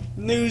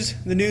news.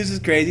 The news is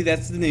crazy.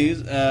 That's the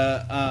news.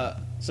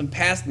 Some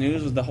past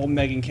news was the whole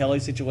Megyn Kelly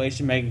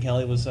situation. Megyn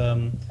Kelly was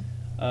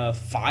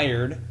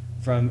fired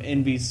from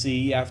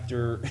NBC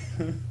after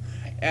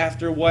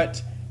after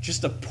what?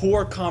 Just a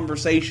poor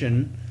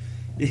conversation.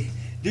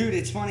 Dude,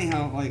 it's funny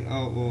how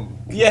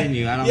Yeah,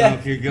 continue. I don't yeah. know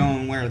if you're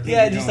going where. I think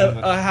Yeah, you're just going,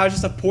 but- how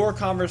just a poor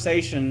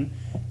conversation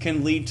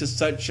can lead to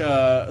such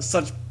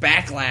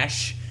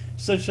backlash,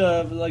 such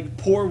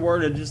poor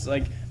worded, just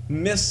like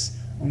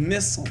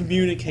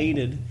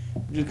miscommunicated,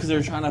 because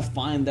they're trying to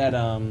find that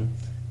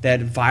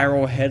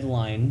viral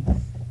headline,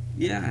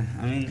 Yeah,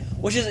 I mean,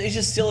 which is it's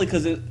just silly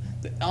because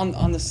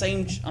on the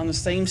same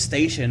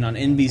station on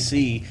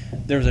NBC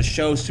there's a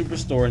show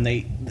Superstore, and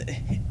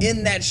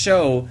in that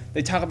show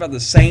they talk about the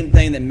same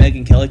thing that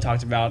Megyn Kelly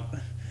talked about,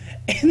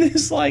 and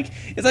it's like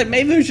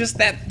maybe it was just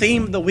that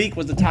theme of the week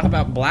was to talk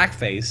about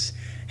blackface.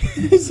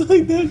 It's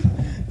like that's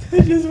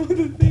just what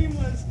the theme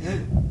was.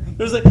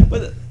 There's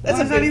but that's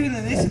not even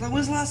an issue. Like,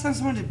 when's the last time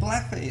someone did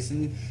blackface?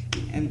 And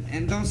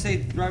don't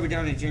say Robert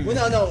Downey Jr.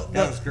 Well, no.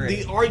 That was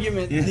great. The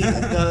argument,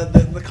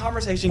 the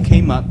conversation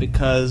came up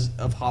because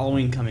of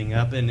Halloween coming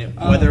up, and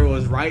whether it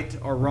was right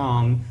or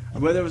wrong, or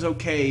whether it was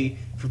okay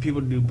for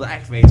people to do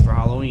blackface for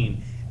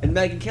Halloween. And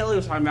Megyn Kelly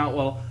was talking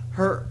about,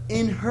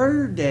 in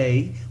her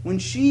day, when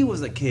she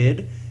was a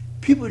kid,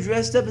 people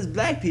dressed up as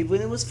black people,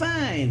 and it was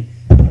fine.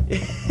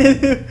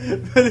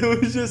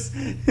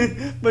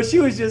 But she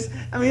was just.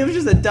 I mean, it was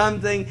just a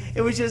dumb thing.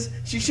 It was just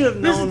she should have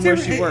known where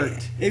she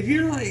worked. If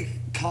you're like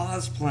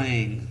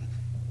cosplaying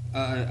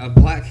a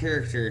black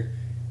character,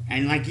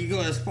 and like you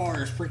go as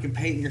far as freaking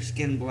painting your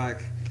skin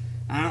black,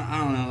 I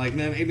don't know. Like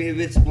maybe if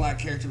it's a black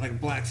character, like a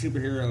black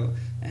superhero,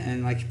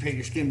 and like you paint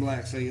your skin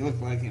black so you look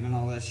like him and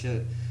all that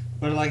shit.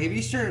 But like if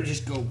you start to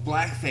just go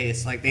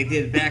blackface like they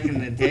did back in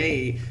the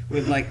day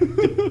with like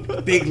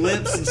the big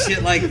lips and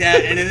shit like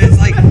that, and it's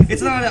like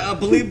it's not a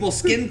believable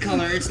skin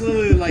color. It's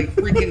literally like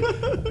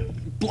freaking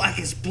black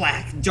as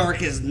black,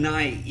 dark as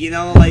night. You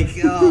know, like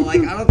I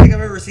don't think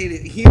I've ever seen a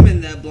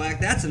human that black.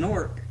 That's an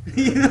orc.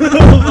 You know?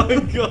 Oh my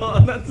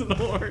god, that's an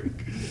orc.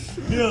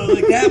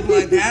 Like that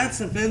black.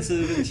 That's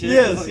offensive and shit.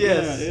 Yes, Like,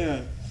 yes.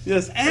 yeah.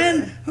 Yes,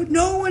 And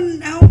no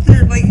one out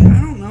there, like,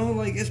 I don't know,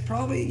 like, is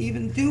probably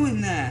even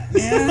doing that,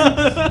 man.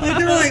 Like,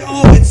 they're like,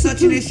 oh, it's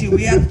such an issue.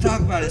 We have to talk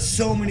about it.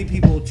 So many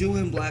people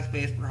doing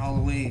blackface for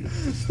Halloween.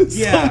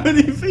 Yeah. So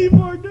many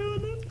people are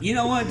doing it. You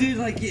know what, dude?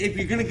 Like, if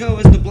you're going to go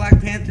as the Black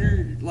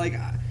Panther, like,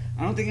 I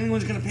don't think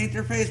anyone's going to paint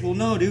their face. Well,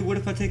 no, dude. What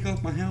if I take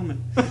off my helmet?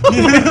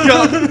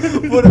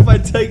 What if I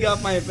take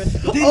off my? Then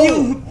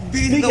you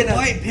be the speaking of-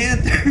 White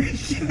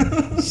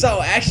Panther.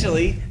 So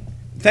actually,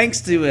 thanks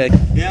to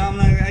Yeah, I'm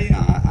like,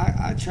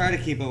 I try to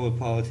keep up with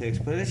politics,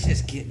 but it's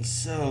just getting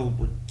so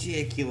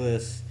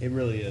ridiculous. it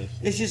really is.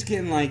 It's just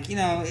getting like,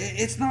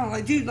 it's not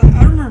like, dude, like,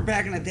 I remember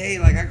back in the day,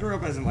 like, I grew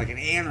up as like an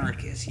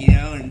anarchist,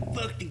 and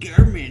fuck the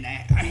government,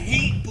 I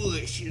hate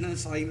Bush,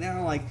 it's like,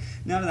 now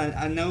that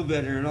I know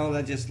better and all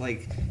that, just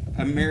like,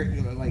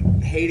 America, like,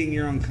 hating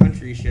your own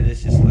country shit,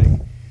 it's just like,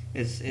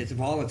 it's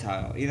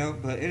volatile,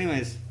 but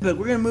anyways. But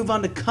we're gonna move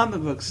on to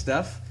comic book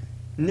stuff,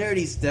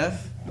 nerdy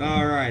stuff.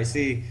 Alright,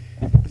 see,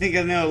 I think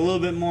I know a little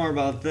bit more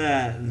about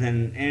that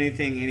than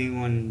anything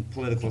anyone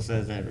political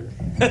says ever.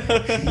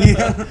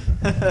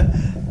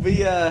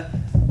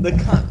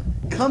 The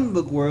comic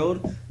book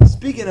world.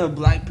 Speaking of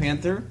Black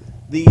Panther,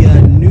 the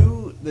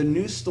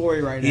new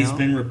story right now. He's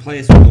been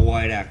replaced with a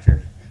white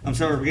actor. I'm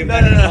sorry, we're getting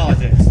back into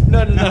politics.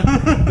 No.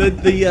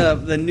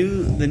 The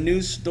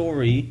new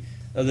story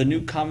of the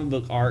new comic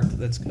book arc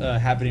that's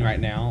happening right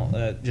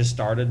now just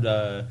started.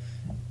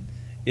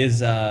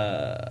 Is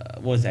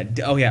what was that?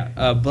 Oh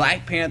yeah,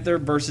 Black Panther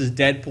versus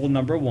Deadpool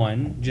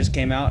 #1 just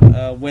came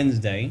out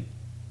Wednesday,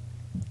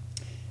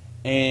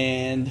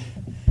 and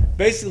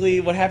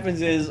basically what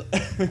happens is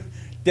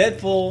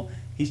Deadpool,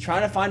 he's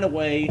trying to find a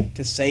way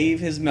to save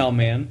his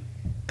mailman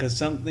because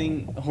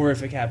something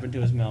horrific happened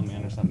to his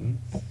mailman or something,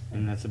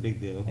 And that's a big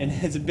deal. and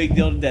it's a big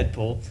deal to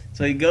Deadpool.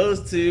 So he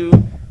goes to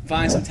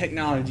find some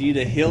technology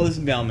to heal his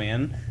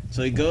mailman.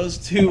 So he goes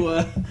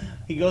to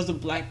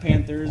Black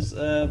Panther's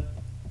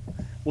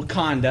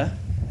Wakanda.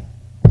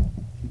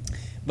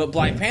 But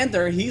Black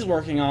Panther, he's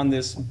working on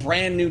this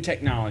brand new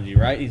technology,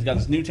 right? He's got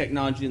this new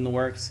technology in the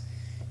works,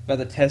 about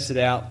to test it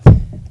out.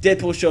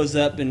 Deadpool shows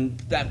up, and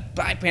that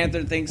Black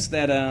Panther thinks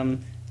that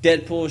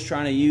Deadpool is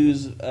trying to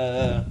use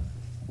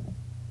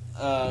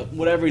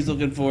whatever he's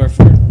looking for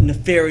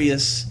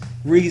nefarious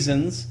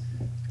reasons.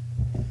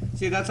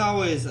 See, that's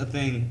always a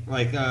thing.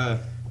 Like,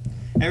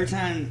 every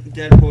time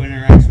Deadpool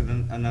interacts with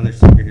another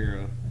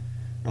superhero,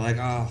 they're like,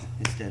 oh,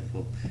 it's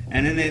Deadpool.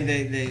 And then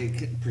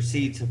they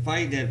proceed to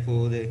fight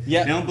Deadpool. They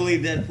don't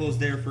believe Deadpool's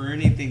there for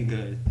anything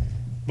good.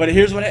 But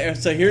here's what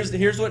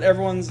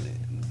everyone's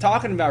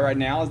talking about right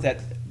now is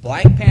that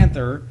Black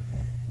Panther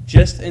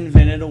just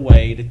invented a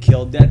way to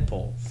kill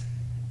Deadpool.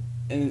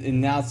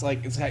 And now it's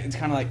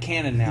kind of like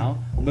canon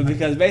now. But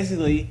because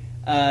basically,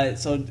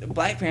 so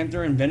Black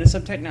Panther invented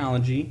some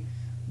technology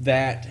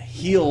that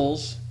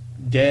heals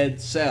dead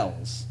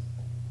cells.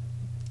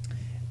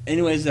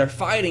 Anyways, they're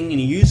fighting, and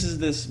he uses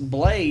this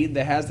blade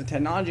that has the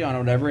technology on it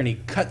or whatever, and he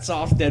cuts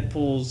off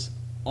Deadpool's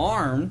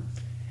arm,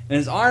 and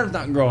his arm's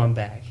not growing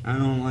back. I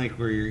don't like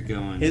where you're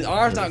going. His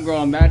arm's not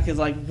growing back. He's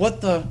like, what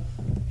the?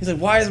 He's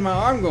like, why is my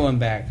arm growing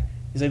back?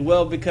 He's like,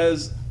 well,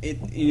 because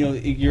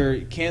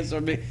your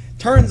cancer.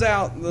 Turns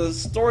out the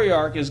story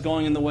arc is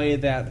going in the way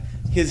that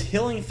his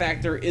healing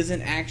factor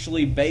isn't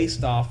actually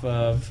based off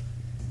of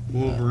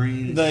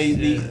Wolverine.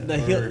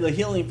 The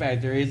healing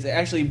factor is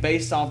actually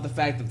based off the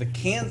fact that the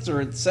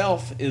cancer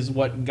itself is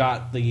what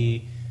got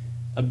the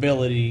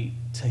ability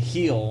to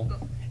heal,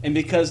 and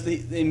because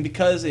this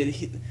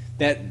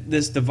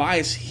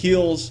device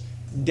heals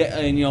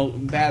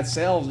bad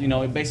cells,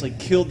 it basically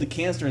killed the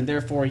cancer, and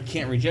therefore he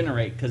can't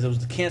regenerate because it was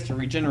the cancer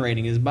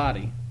regenerating his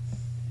body.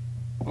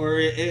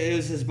 Or it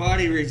was his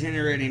body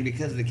regenerating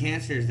because the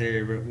cancer is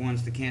there, but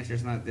once the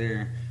cancer's not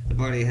there, the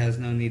body has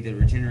no need to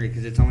regenerate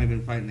because it's only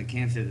been fighting the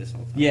cancer this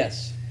whole time.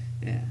 Yes.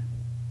 Yeah.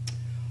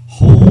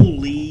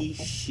 Holy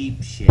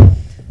sheep shit.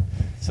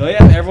 So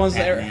yeah, everyone's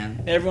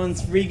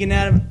freaking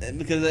out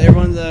because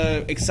everyone's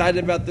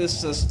excited about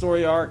this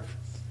story arc.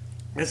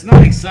 It's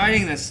not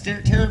exciting. That's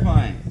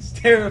terrifying. It's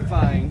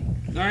terrifying.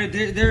 All right,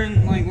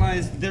 therein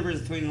lies the difference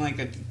between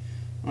a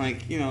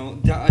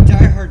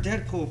diehard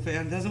Deadpool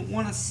fan doesn't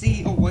want to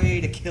see a way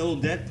to kill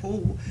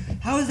Deadpool.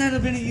 How is that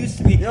of any use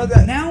to me?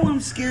 Now I'm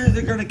scared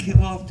they're gonna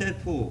kill off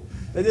Deadpool.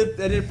 That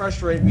did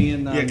frustrate me.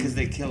 Yeah, because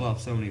they kill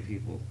off so many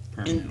people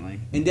permanently.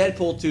 In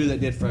Deadpool 2,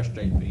 that did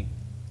frustrate me.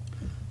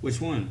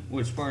 Which one?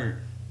 Which part?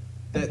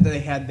 That they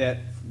had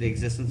the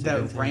existence that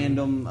of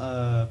random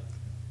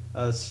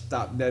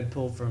stop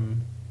Deadpool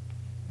from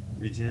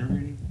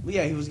regenerating.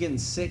 Yeah, he was getting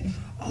sick.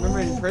 Remember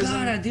in prison?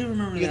 God, I do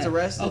remember that. He gets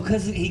arrested. Oh,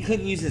 because he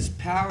couldn't use his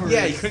powers.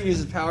 Yeah, he couldn't use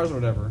his powers or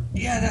whatever.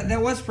 Yeah,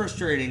 that was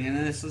frustrating, and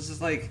it's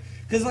just like,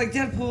 because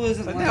Deadpool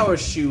isn't. But that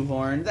was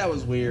shoehorned. That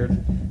was weird.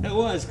 It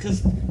was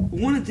because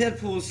one of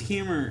Deadpool's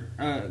humor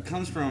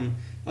comes from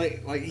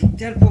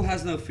Deadpool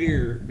has no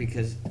fear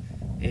because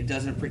it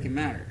doesn't freaking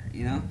matter,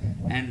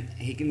 and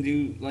he can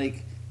do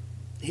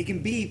he can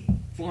be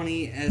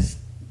funny as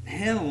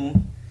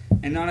hell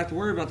and not have to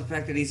worry about the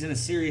fact that he's in a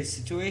serious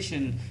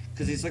situation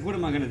because he's like, what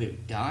am I going to do?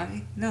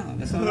 Die? No,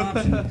 that's not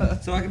an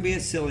option. So I can be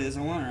as silly as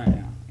I want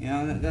right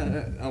now.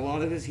 That a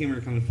lot of his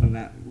humor comes from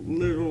that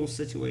literal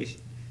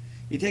situation.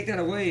 You take that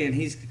away and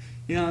he's,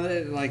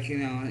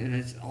 and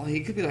it's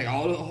he could be like,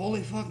 oh,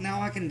 holy fuck,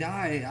 now I can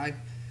die. I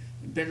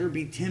better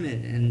be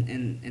timid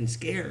and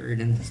scared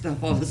and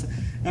stuff. All this.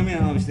 I mean,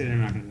 obviously they're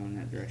not going to go in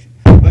that direction.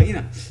 But,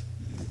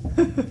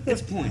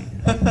 that's the point.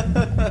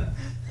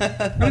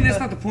 I mean, that's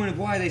not the point of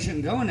why they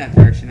shouldn't go in that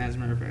direction, as a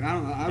matter of fact.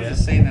 I was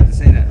just saying that to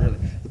say that, really.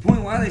 The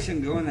point why they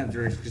shouldn't go in that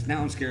direction, because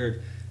now I'm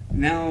scared.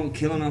 Now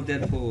killing off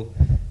Deadpool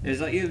is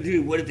like,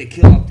 dude, what if they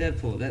kill off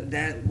Deadpool?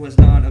 That was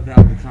not a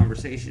valid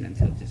conversation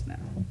until just now.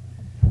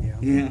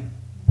 Yeah.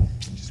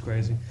 Just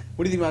crazy.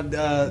 What do you think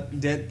about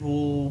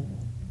Deadpool,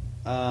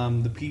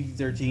 the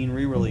PG-13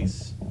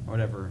 re-release, or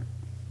whatever?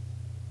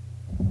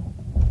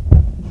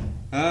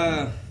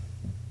 I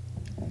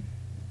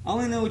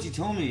only know what you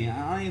told me.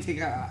 I don't even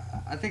think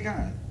I think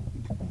I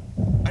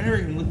never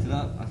even looked it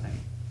up. I think.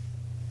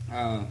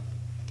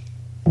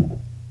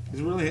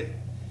 It's really.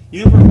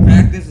 For a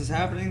fact this is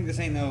happening. This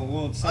ain't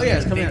no. It's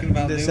coming out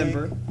in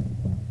December.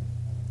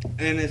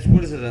 And it's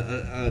what is it?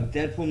 A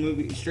Deadpool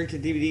movie, straight to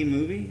DVD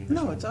movie?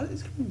 No, it's coming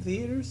to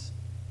theaters.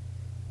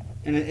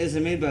 And is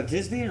it made by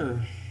Disney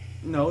or?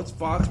 No, it's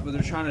Fox, but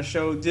they're trying to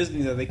show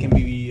Disney that they can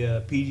be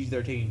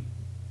PG-13.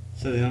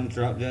 So they don't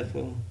drop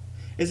Deadpool.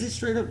 Is it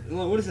straight up?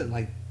 What is it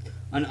like?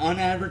 An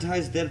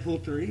unadvertised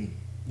Deadpool 3?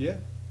 Yeah,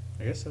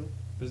 I guess so.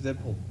 It's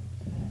Deadpool.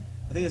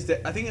 I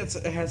think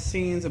it has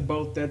scenes of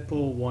both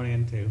Deadpool 1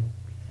 and 2.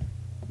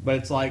 But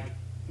it's like.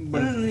 That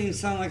doesn't even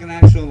sound like an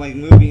actual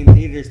movie in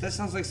theaters. That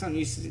sounds like something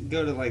you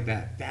go to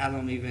that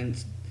Fathom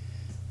events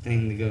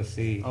thing to go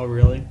see. Oh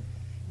really?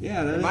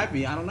 Yeah, it might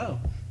be. I don't know.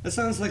 That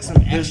sounds like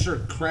some extra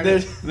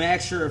credit,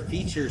 extra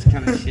features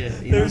kind of shit.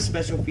 There's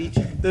special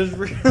feature.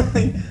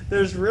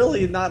 There's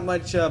really not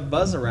much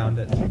buzz around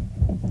it.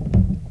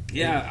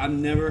 Yeah, I've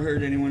never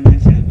heard anyone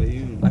mention it, but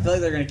you. I feel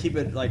like they're gonna keep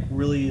it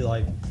really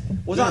Well,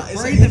 it's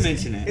afraid to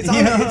mention it. It's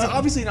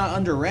obviously not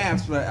under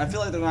wraps, but I feel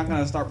like they're not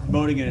gonna start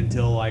promoting it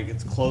until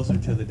it's closer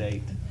to the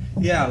date.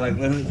 Yeah, like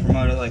literally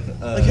promote it like.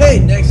 Like, hey,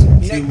 next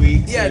 2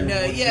 weeks. Yeah, or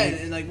no, 1 yeah,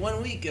 week. in like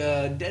 1 week,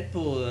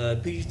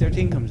 Deadpool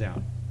PG-13 comes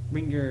out.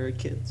 Bring your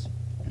kids.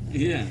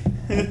 Yeah.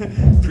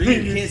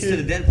 Bring your kids to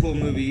the Deadpool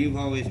movie you've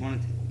always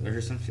wanted to,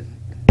 or some shit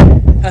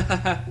like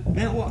that.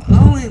 Man, well, I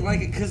only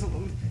like it because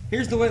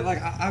here's the way.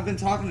 Like, I've been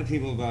talking to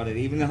people about it,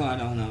 even though I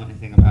don't know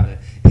anything about it.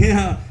 You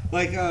know,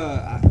 like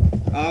I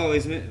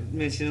always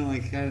mention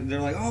like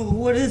they're like, oh,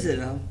 what is it?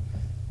 I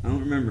don't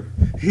remember.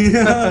 You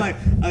know, like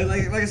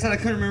I said, I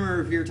couldn't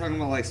remember if you were talking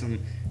about like some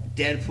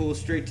Deadpool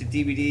straight to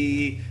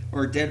DVD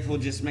or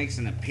Deadpool just makes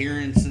an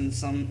appearance in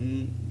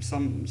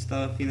some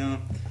stuff. You know.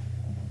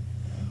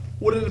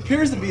 What it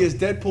appears to be is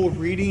Deadpool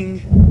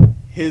reading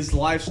his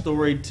life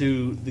story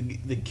to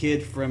the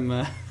kid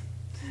from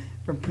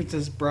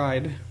Princess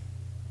Bride.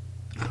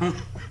 And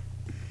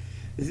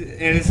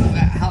it's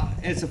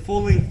a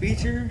full length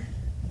feature,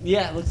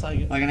 Yeah, it looks like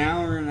it. like an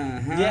hour and a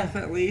half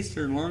at least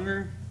or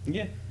longer.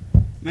 Yeah.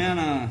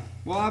 Man,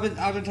 well,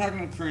 I've been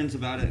talking with friends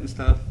about it and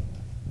stuff.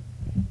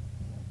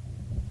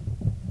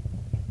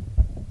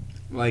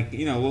 Like,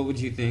 you know, what would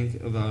you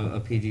think about a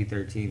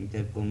PG-13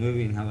 Deadpool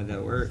movie and how would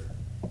that work?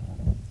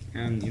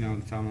 And, you know,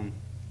 tell them.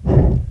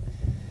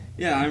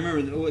 Yeah, I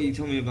remember what you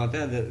told me about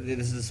that. That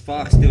this is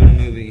Fox doing a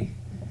movie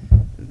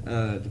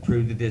to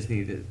prove to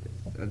Disney that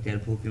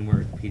Deadpool can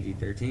work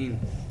PG-13.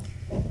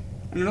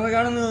 And they're like,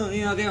 I don't know,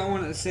 you know, they don't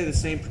want to say the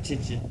same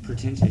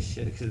pretentious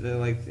shit because they're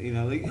like, you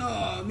know, like,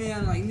 oh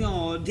man, like,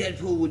 no,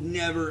 Deadpool would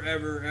never,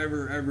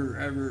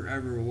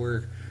 ever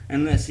work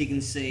unless he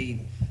can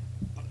say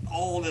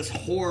all this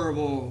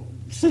horrible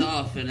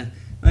stuff. And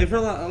like for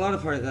a lot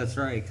of part, that's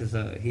right because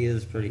he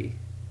is pretty.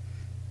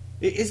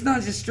 It's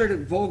not just straight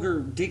up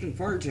vulgar dick and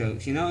fart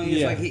jokes, you know.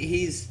 He's like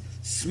he's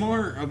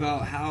smart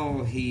about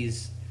how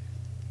he's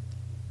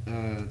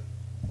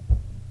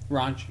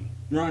Raunchy.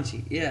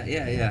 raunchy.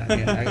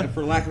 Yeah.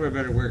 For lack of a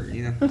better word,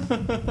 you know.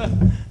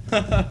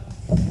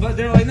 But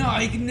they're like, no,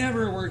 he can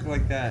never work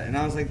like that. And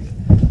I was like,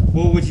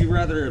 well, would you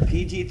rather a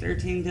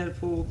PG-13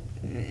 Deadpool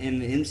in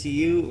the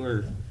MCU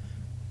or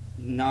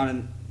not?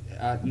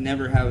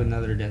 Never have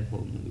another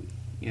Deadpool movie.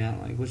 You know,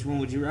 like which one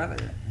would you rather?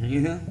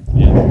 You know.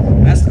 Yeah.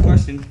 That's the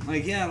question.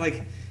 Like, yeah,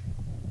 like,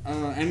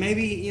 and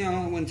maybe, you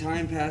know, when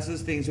time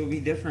passes, things will be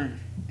different.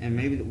 And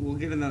maybe we'll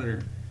get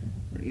another,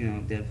 you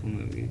know, Deadpool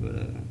movie.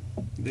 But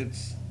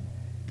that's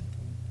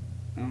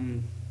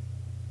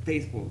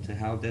faithful to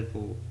how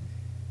Deadpool...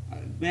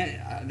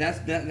 man, that's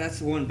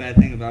the one bad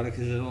thing about it,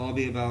 because it'll all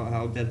be about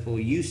how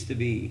Deadpool used to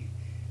be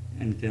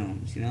in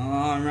films. You know,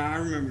 oh, I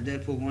remember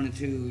Deadpool 1 and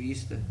 2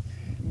 used to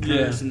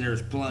curse and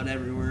there's blood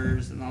everywhere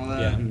and all that.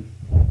 Yeah. And,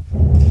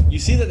 You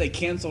see that they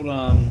canceled,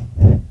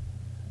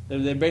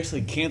 they're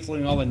basically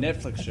canceling all the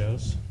Netflix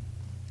shows.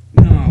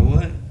 no,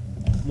 what?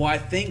 Well, I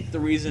think the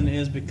reason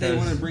is They because...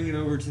 want to bring it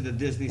over to the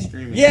Disney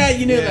streaming. Yeah,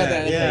 you knew about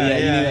that.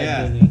 Okay, you knew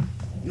about Disney.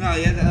 No,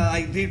 yeah,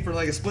 like, dude, for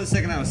like a split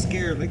second, I was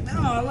scared. Like,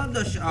 no, I love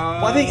the show.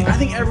 Well, I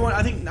think everyone.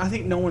 I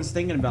think no one's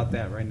thinking about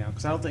that right now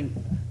because I don't think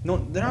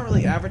they're not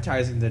really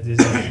advertising the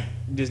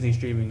Disney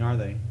streaming, are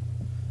they?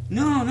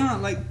 No,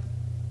 like,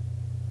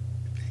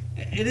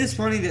 it is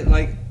funny that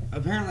like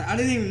apparently I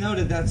didn't even know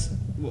that that's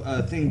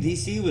a thing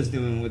DC was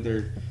doing with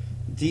their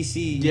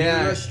DC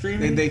universe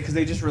streaming. because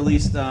they just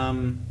released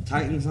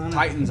Titans on it.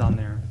 Titans on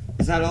there.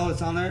 Is that all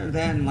that's on there?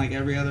 That and like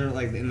every other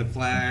like in the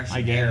Flash,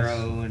 I guess.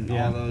 Arrow, and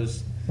Yeah. all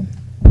those.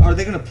 Are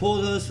they gonna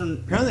pull those from?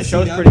 Apparently the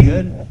show's CW? pretty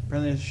good.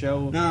 Apparently the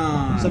show.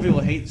 No. Some people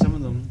hate some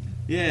of them.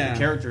 Yeah. The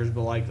characters,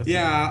 but like.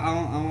 Yeah, I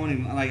won't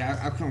even like.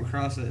 I'll come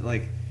across it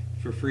like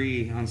for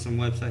free on some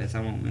websites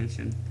I won't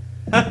mention.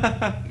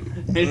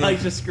 Maybe like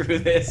just screw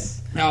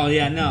this. Oh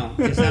yeah, no,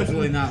 just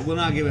absolutely not. We'll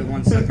not give it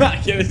 1 second.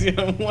 Not give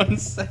it 1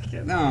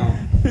 second. No,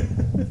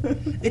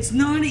 it's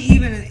not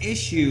even an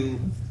issue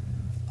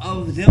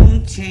of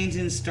them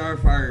changing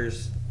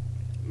Starfire's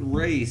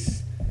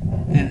race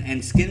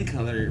and skin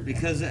color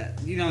because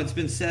you know it's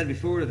been said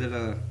before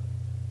that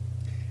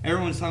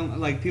everyone's talking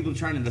like people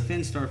trying to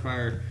defend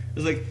Starfire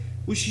is like,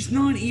 well, she's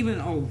not even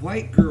a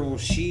white girl,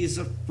 she's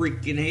a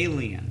freaking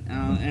alien.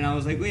 And I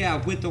was like, well,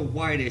 yeah, with the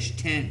whitish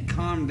tint,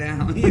 calm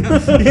down, you know.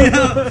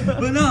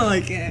 But no,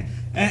 like,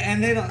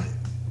 and they don't,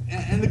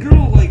 and the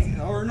girl like,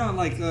 or not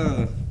like,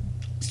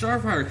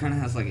 Starfire kind of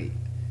has like a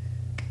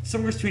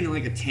somewhere between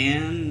like a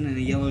tan and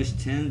a yellowish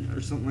tint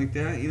or something like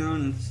that, you know.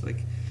 And it's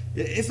like,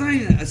 it's not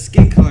even a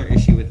skin color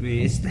issue with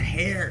me; it's the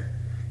hair,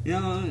 you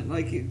know.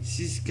 Like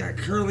she's got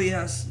curly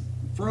ass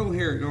fro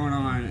hair going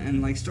on,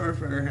 and like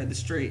Starfire had the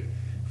straight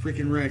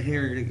freaking red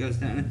hair that goes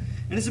down,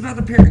 and it's about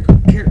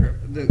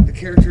the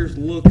character's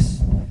looks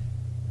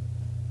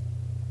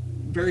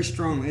very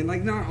strong, and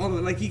like not all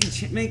the like you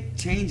can make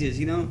changes,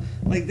 you know,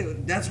 like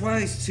that's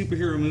why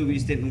superhero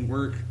movies didn't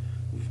work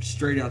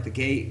straight out the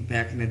gate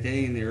back in the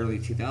day in the early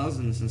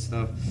 2000s and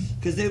stuff,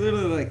 because they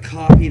literally like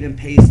copied and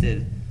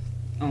pasted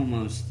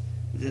almost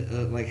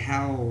like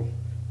how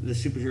the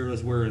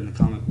superheroes were in the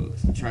comic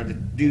books and tried to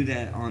do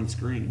that on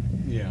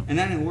screen. Yeah. And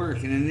that didn't work,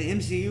 and then the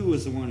MCU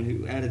was the one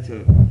who added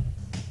to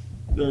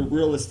the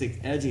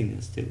realistic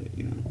edginess to it,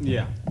 you know.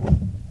 Yeah.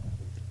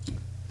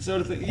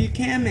 sort of thing. You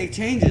can make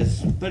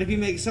changes, but if you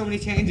make so many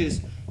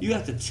changes, you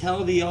have to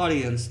tell the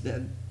audience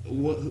that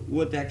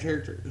what that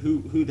character,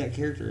 who that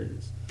character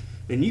is.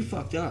 Then you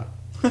fucked up.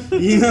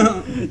 You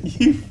know?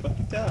 You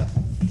fucked up.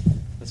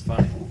 That's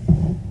funny.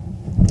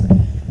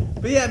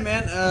 But yeah,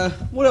 man.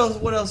 What else?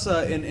 What else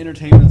in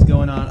entertainment's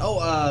going on?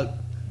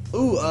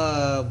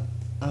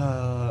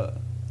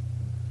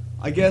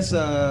 I guess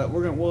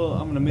we're gonna. Well,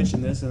 I'm gonna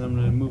mention this and I'm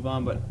gonna move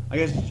on. But I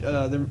guess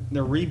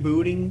they're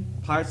rebooting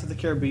Pirates of the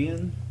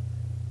Caribbean.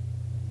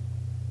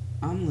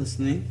 I'm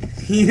listening.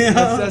 You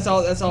know? That's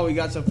all. That's all we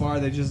got so far.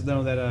 They just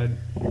know that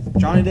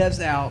Johnny Depp's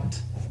out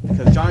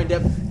because Johnny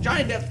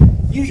Depp.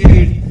 You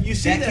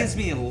see that gives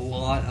me a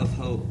lot of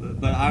hope.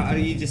 But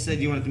you just said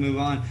you wanted to move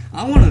on.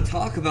 I want to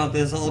talk about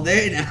this all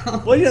day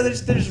now. Well, they're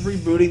just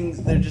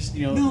rebooting. They're just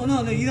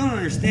No, you don't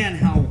understand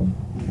how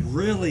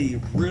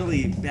really,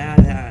 really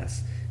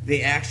badass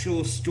the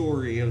actual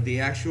story of the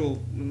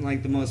actual,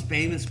 like, the most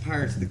famous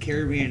pirates of the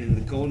Caribbean in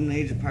the golden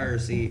age of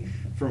piracy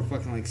from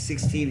fucking like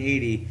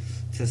 1680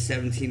 to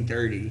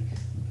 1730.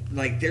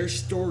 Like, their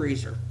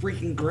stories are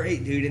freaking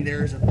great, dude, and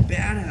there's a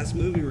badass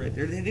movie right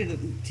there. They did a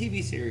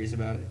TV series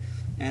about it,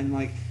 and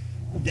like,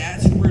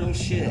 that's real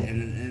shit.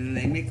 And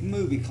they make a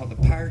movie called The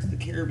Pirates of the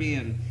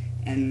Caribbean,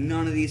 and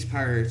none of these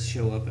pirates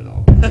show up at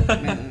all.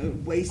 Man, a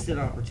wasted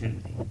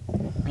opportunity.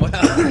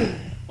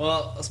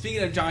 Well,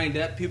 speaking of Johnny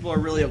Depp, people are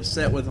really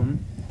upset with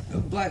him.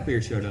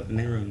 Blackbeard showed up, and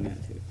they ruined that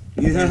too.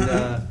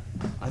 And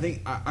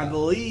I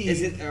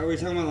believe. Are we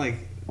talking about like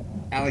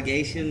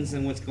allegations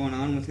and what's going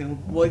on with him?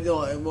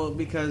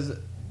 Because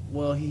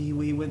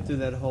he went through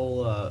that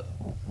whole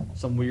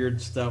some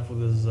weird stuff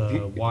with his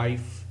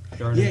wife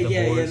during his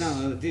divorce.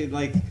 No, dude,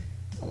 like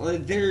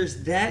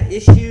there's that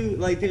issue.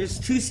 Like, there's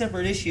two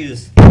separate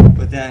issues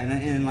with that,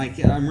 and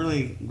like, I'm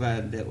really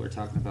glad that we're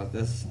talking about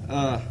this.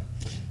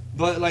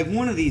 But like,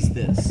 one of these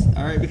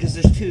all right, because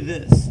there's two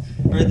this.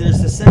 All right,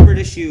 there's the separate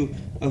issue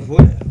of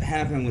what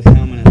happened with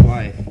him and his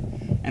wife,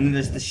 and then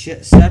there's the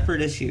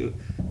separate issue.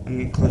 I'm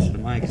getting closer to the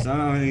mic because I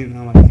don't even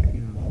know, like,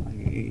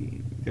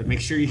 you gotta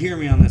make sure you hear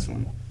me on this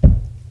one.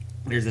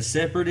 There's a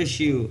separate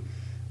issue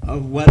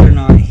of whether or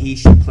not he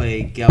should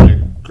play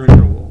Gellert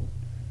Grindelwald.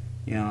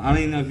 You know, I don't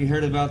even know if you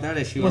heard about that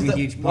issue. I'm a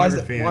huge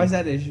Potter fan. Why is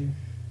that issue?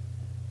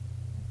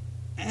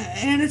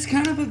 And it's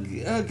kind of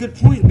a good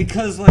point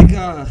because, like,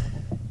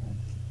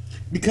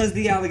 because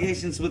the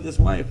allegations with his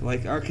wife,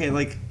 like, okay,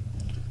 like.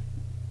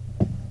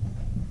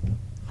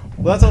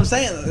 Well, that's what I'm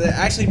saying.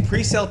 Actually,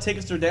 pre-sale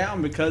tickets are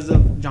down because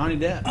of Johnny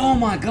Depp. Oh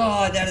my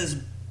God, that is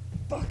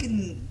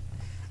fucking.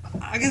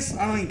 I guess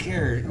I don't even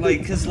care, like,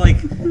 because like,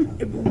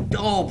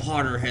 all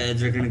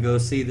Potterheads are gonna go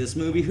see this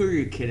movie. Who are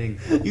you kidding?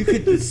 You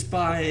could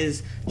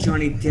despise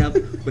Johnny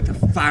Depp with a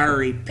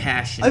fiery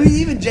passion. I mean,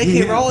 even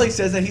J.K. Rowling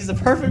says that he's the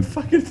perfect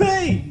fucking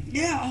thing.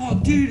 Yeah, oh,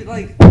 dude,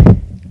 like,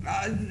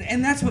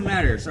 and that's what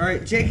matters. All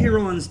right, J.K.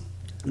 Rowling's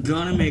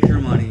gonna make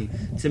her money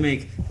to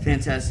make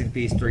Fantastic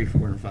Beasts 3,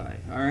 4, and 5.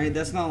 All right,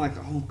 that's not like,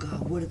 oh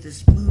God, what if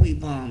this movie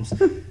bombs?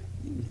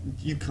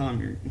 You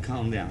calm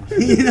down.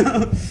 You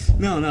know,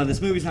 no,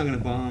 this movie's not gonna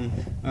bomb.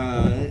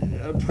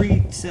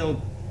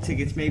 Pre-sale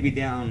tickets may be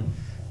down,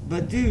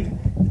 but dude,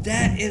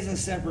 that is a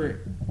separate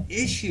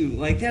issue.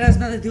 Like, that has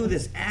nothing to do with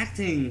his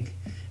acting,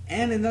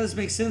 and it does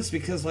make sense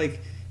because,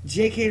 like,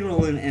 J.K.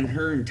 Rowling and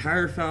her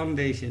entire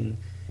foundation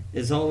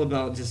is all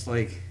about just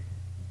like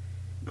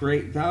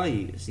great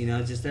values. You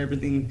know, just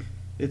everything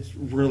that's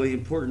really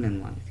important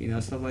in life. You know,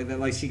 stuff like that.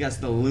 Like, she got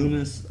the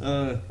Loomis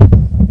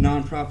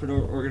nonprofit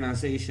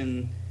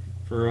organization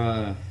for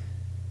I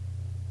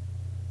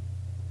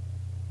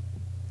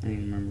don't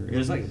even remember. It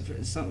was like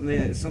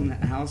something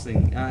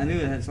housing. I knew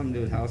it had something to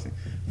do with housing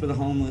for the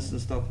homeless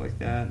and stuff like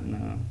that.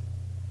 And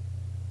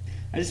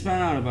I just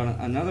found out about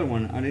another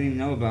one I didn't even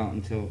know about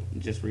until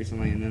just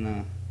recently, and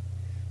then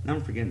now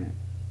I'm forgetting it.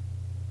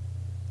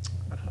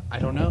 I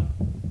don't know.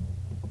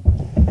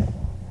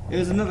 It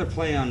was another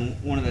play on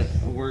one of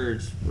the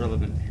words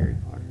relevant to Harry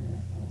Potter.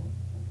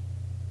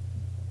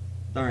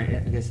 All right, I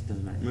guess it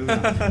doesn't matter. Moving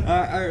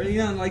on. You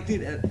know, like,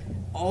 dude,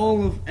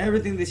 all of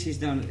everything that she's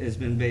done has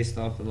been based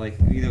off of, like,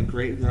 you know,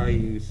 great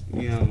values.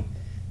 You know,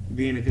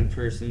 being a good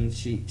person.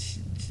 She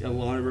a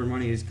lot of her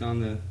money has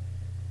gone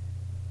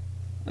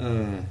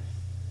to.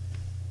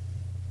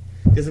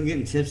 Because I'm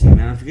getting tipsy,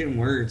 man. I'm forgetting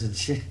words and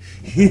shit.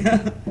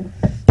 Yeah.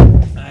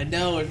 I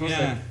know.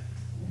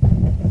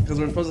 Because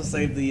we're supposed to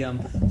save the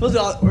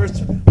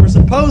we're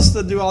supposed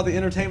to do all the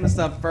entertainment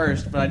stuff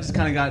first, but I just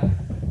kind of got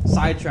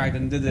sidetracked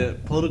and did the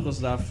political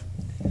stuff.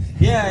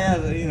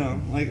 Yeah, you know,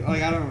 like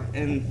I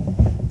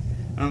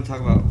don't talk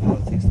about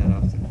politics that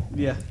often.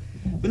 Yeah.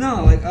 But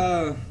no, like,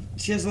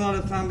 she has a lot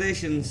of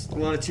foundations, a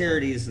lot of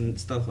charities and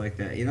stuff like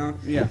that, you know?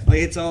 Yeah. Like,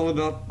 it's all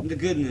about the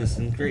goodness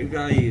and great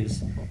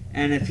values.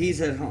 And if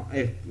he's at home,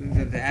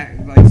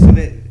 so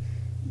that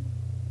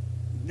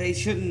they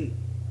shouldn't.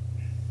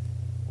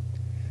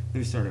 Let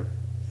me start over.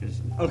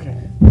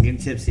 Okay. I'm getting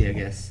tipsy, I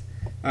guess.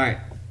 All right.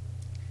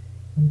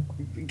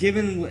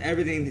 Given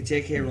everything that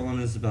J.K.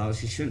 Rowling is about,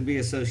 she shouldn't be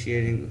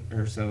associating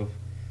herself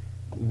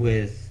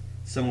with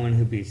someone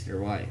who beats their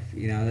wife.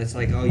 You know, that's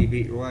like, oh, you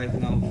beat your wife?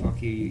 No, fuck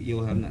you.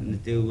 You'll have nothing to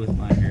do with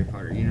my Harry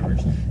Potter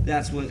universe.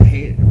 That's what like,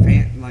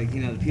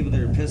 you know, the people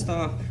that are pissed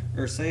off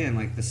are saying.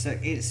 Like, the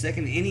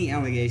second any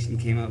allegation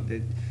came up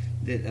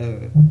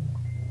that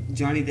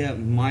Johnny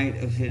Depp might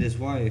have hit his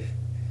wife,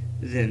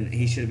 then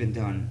he should have been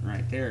done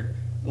right there.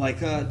 Like,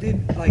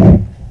 dude, like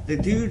the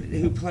dude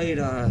who played,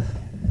 I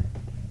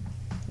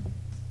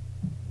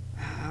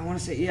want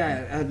to say,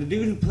 the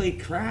dude who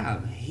played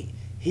Crab,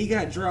 he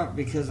got dropped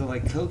because of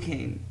like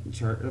cocaine,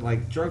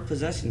 like drug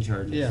possession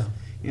charges. Yeah.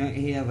 You know,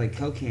 he had like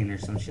cocaine or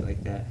some shit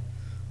like that.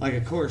 Like,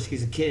 of course,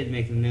 he's a kid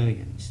making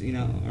millions, you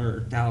know,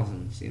 or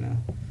thousands, you know.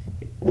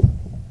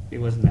 It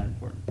wasn't that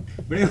important.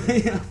 But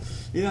anyway,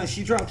 you know,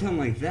 she dropped him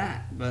like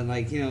that. But,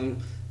 like, you know,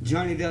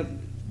 Johnny Depp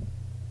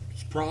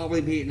was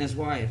probably beating his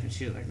wife. And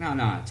she was like,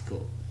 no, it's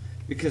cool.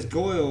 Because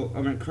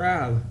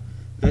Crab,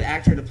 the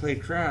actor that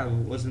played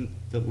Crab, wasn't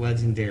the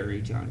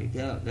legendary Johnny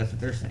Depp. That's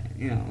what they're saying.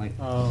 You know, like,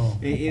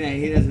 you know,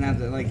 he doesn't have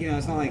to, like, you know,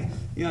 it's not like,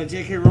 you know,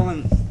 J.K.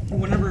 Rowling,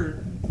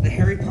 whenever the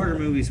Harry Potter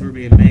movies were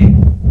being made,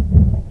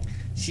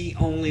 she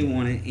only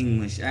wanted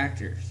English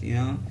actors, you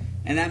know?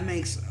 And that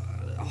makes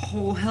a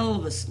whole hell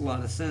of a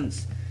lot of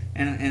sense.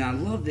 And I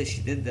love that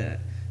she did that.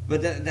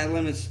 But that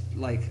limits,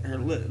 like,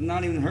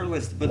 not even her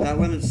list, but that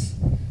limits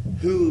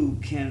who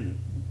can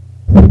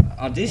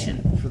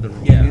audition for the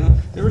role. Yeah. You know?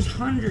 There was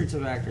hundreds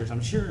of actors,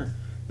 I'm sure,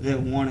 that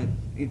wanted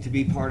to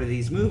be part of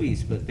these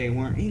movies, but they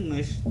weren't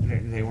English.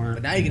 They weren't.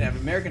 But now you can have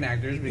American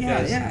actors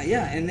because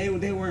Yeah, and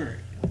they weren't.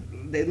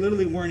 They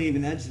literally weren't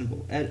even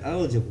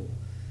eligible.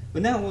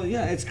 But now, well,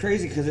 yeah, it's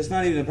crazy because it's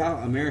not even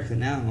about America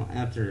now.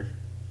 After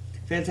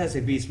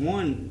Fantastic Beasts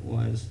 1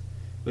 was,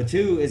 but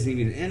 2 isn't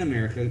even in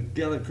America.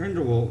 Gellert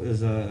Grindelwald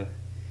is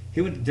he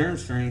went to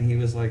Durmstrang. He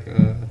was like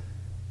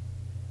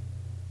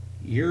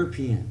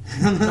European.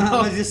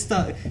 I just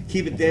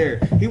keep it there.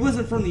 He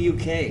wasn't from the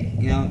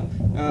UK, you know.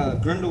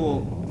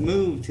 Grindelwald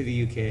moved to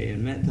the UK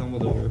and met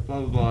Dumbledore. Blah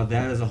blah blah.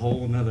 That is a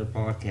whole nother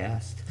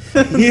podcast.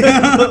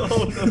 Yeah. a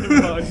whole nother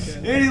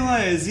podcast.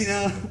 Anyways, you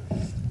know.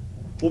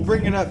 We'll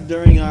bring it up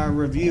during our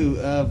review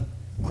of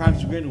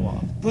Crimes of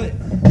Grindelwald. But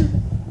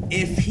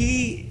if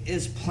he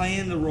is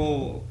playing the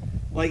role,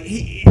 like I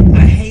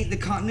hate the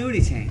continuity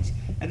change.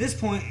 At this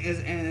point,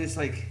 and it's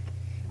like,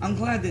 I'm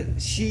glad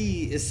that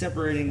she is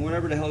separating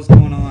whatever the hell's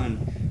going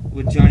on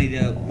with Johnny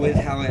Depp with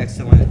how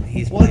excellent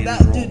he's playing the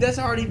role. Dude, that's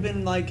already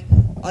been like,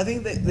 I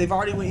think that they've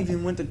already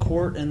went to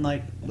court and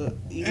like,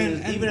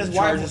 even his wife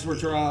charges were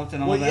dropped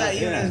and all that.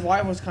 Yeah, even his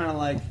wife was kind of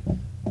like,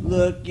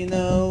 look, you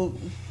know.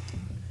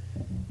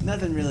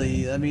 Nothing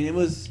really. I mean, it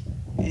was.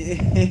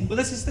 Well,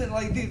 that's just it.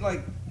 Like, dude, like,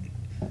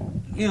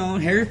 you know,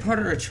 Harry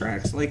Potter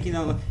attracts. Like, you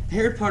know,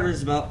 Harry Potter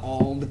is about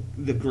all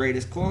the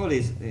greatest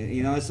qualities.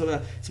 You know, it's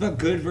about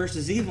good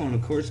versus evil, and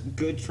of course,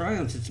 good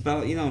triumphs. It's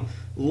about, you know,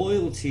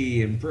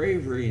 loyalty and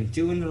bravery and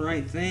doing the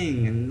right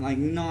thing and like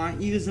not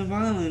using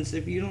violence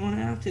if you don't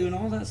have to and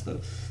all that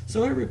stuff.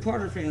 So every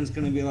Potter fan is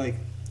going to be like,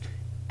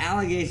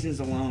 allegations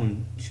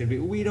alone should be.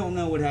 We don't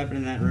know what happened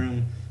in that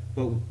room,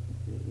 but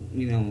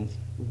you know,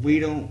 we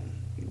don't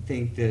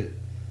think that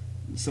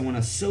someone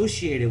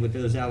associated with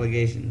those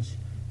allegations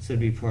should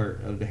be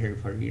part of the Harry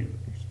Potter universe,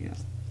 you know.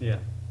 Yeah.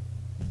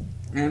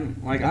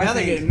 And like, and now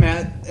they get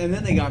mad, and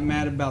then they got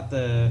mad about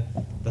the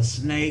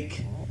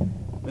snake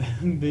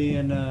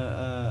being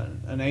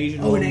an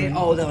Asian woman.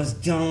 That was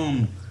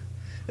dumb.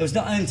 It was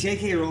dumb. And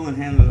J.K. Rowling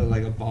handled it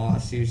like a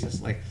boss. She was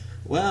just like,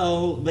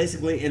 well,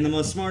 basically, in the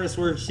most smartest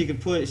words she could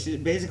put,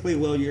 basically,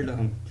 well, you're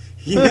dumb.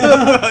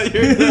 Yeah.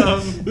 You're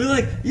dumb. We're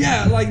like,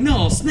 yeah, like,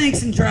 no,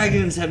 snakes and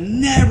dragons have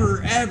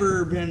never,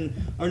 ever been,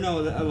 or no,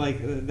 like,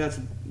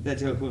 that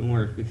joke wouldn't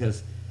work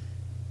because,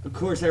 of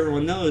course,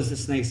 everyone knows that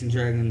snakes and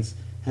dragons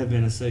have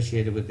been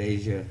associated with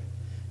Asia.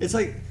 It's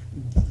like,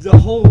 the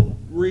whole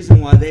reason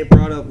why they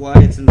brought up why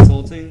it's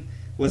insulting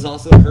was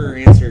also her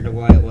answer to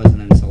why it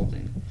wasn't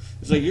insulting.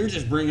 It's like, you're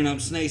just bringing up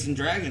snakes and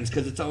dragons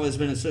because it's always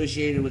been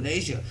associated with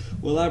Asia.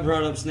 Well, I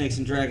brought up snakes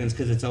and dragons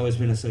because it's always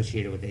been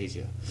associated with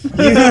Asia.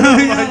 You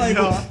know, like,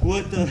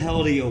 what the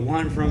hell do you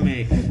want from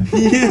me?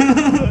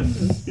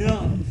 You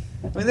know?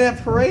 I mean, they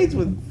have parades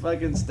with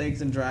fucking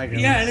snakes and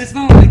dragons. Yeah, and it's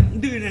not like,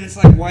 dude, and it's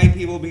like white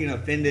people being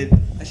offended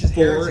That's just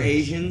for heritage.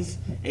 Asians.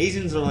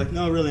 Asians are like,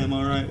 no, really, I'm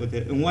alright with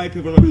it. And white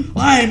people are like,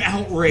 I'm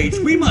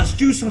outraged. We must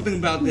do something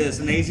about this.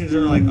 And Asians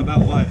are like,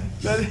 about what?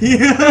 That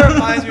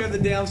reminds me of the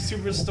damn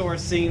Superstore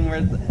scene where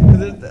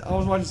I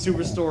was watching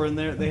Superstore and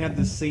they had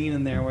this scene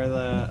in there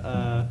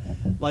where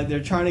like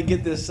they're trying to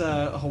get this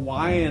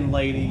Hawaiian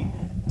lady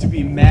to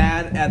be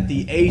mad at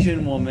the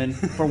Asian woman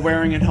for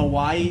wearing an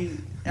Hawaii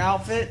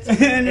outfit.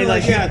 And they're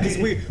like, yeah, because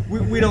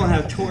we don't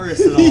have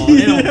tourists at all.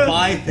 They don't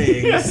buy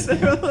things.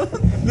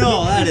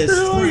 No, that is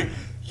strange.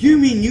 You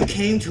mean you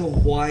came to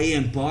Hawaii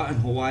and bought a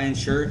Hawaiian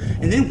shirt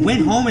and then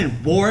went home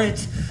and wore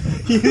it?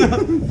 You know?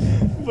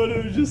 But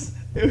it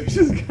was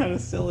just kind of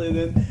silly.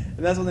 And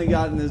that's when they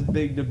got in this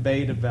big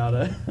debate about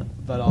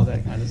all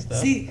that kind of stuff.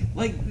 See,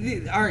 like,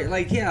 all right,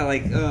 like, yeah,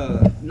 like,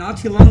 not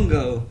too long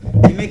ago,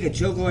 you make a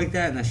joke like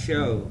that in a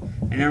show,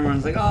 and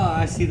everyone's like, "Oh,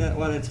 I see that.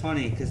 Well, that's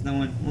funny because no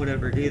one would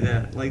ever do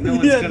that. Like, no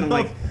one's Yeah, gonna no.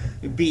 like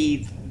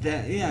be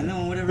that. Yeah, no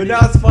one would ever. But do now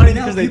that. it's funny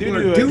Now because they people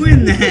do are it.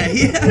 doing that.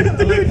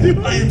 Yeah,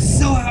 like, I am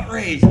so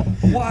outraged.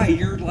 Why?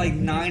 You're like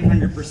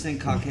 900%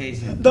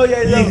 Caucasian. No,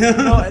 yeah, You know?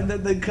 no,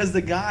 and because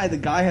the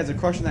guy has a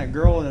crush on that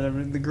girl,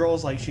 and the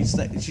girl's like she's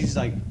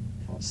like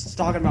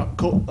talking about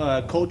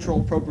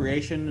cultural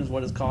appropriation is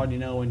what it's called. You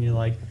know, when you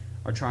like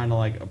are trying to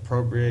like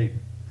appropriate,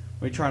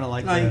 we're trying to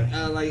like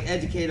Like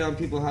educate on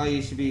people how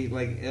you should be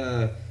like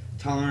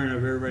tolerant of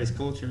everybody's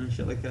culture and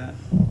shit like that.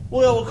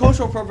 well,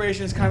 cultural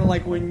appropriation is kind of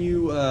like when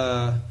you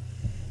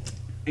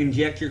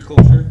Inject your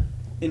culture.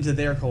 into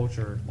their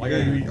culture. Like,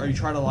 Yeah. are you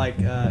trying to like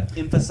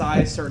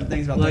emphasize certain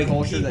things about Like their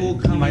culture that people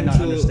you coming might not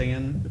to-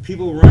 understand?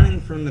 People running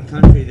from the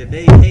country that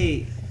they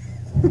hate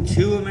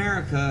to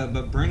America,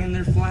 but bringing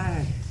their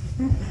flag.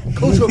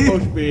 Cultural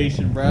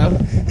appropriation, bro.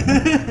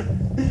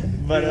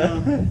 But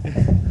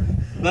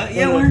But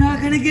yeah, we're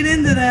not gonna get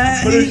into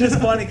that. But it was just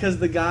funny because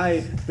the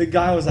guy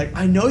was like,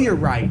 "I know you're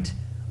right.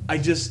 I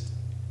just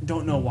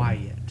don't know why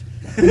yet.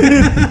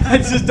 I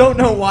just don't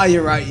know why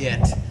you're right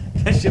yet."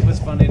 That shit was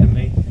funny to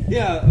me.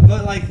 Yeah,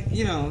 but like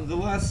the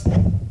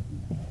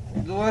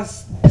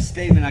last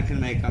statement I can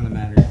make on the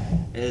matter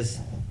is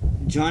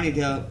Johnny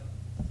Depp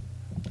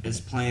is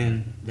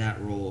playing that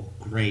role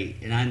great,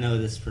 and I know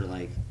this for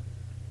like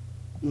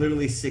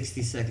literally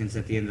 60 seconds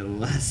at the end of the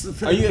last.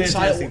 Are you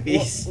Fantastic excited?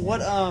 Beasts.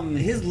 What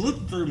His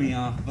look threw me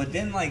off, but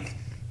then like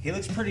he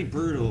looks pretty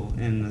brutal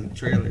in the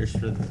trailers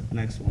for the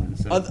next one.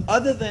 So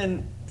other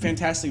than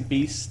Fantastic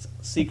Beasts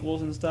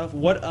sequels and stuff,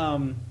 what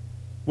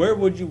where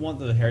would you want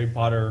the Harry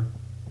Potter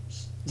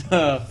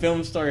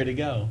film story to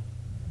go?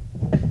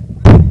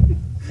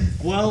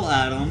 well,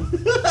 Adam,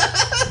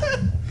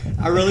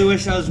 I really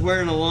wish I was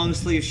wearing a long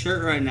sleeve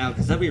shirt right now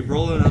because I'd be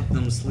rolling up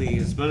them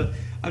sleeves, but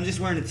I'm just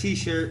wearing a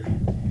t-shirt.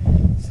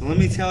 So let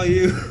me tell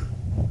you,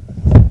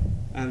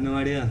 I have no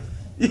idea.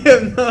 You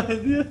have no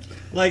idea.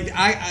 Like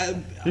I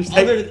Just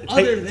other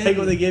take than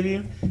what they give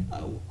you.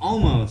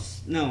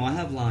 almost no, I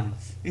have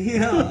lines. You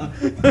know,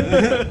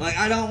 like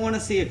I don't want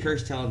to see a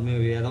Cursed Child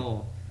movie at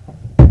all.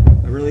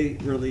 I really,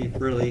 really,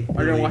 really,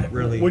 Are you gonna watch-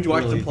 really. would you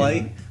watch really the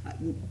play?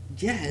 don't.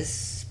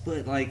 Yes,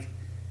 but like,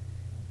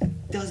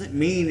 doesn't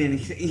mean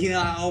anything. You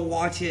know, I'll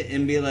watch it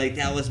and be like,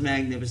 that was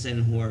magnificent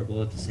and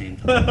horrible at the same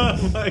time.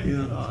 Oh my You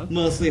know, god.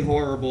 mostly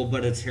horrible,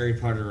 but it's Harry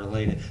Potter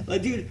related.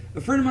 Like, dude,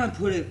 a friend of mine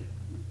put it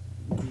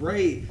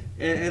great,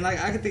 and like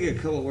I could think of a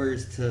couple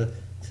words to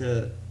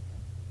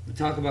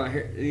talk about,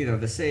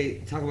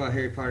 talk about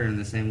Harry Potter in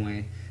the same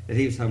way that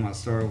he was talking about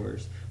Star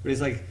Wars. But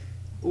he's like,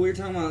 we were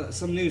talking about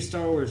some new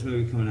Star Wars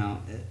movie coming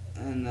out,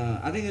 and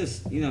I think it was,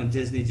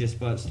 Disney just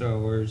bought Star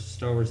Wars.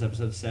 Star Wars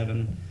Episode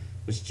 7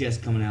 was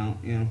just coming out,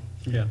 Yeah.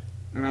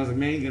 And I was like,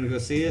 man, you gonna go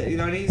see it?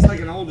 And he's like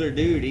an older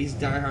dude. He's a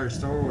diehard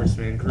Star Wars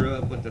fan. Grew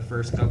up with the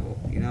first couple,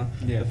 Yeah.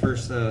 the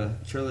first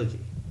trilogy.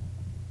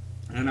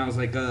 And I was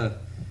like,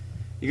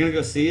 you gonna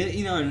go see it?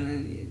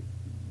 And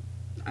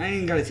I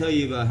ain't gotta tell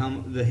you about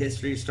how the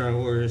history of Star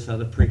Wars, how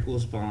the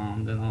prequels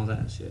bombed, and all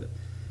that shit.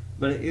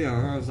 But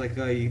I was like,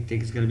 you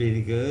think it's gonna be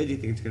any good? You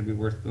think it's gonna be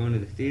worth going to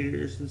the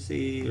theaters and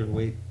see, or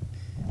wait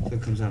till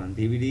it comes out on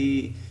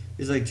DVD?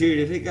 He's like, dude,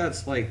 if it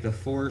got like the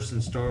Force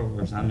and Star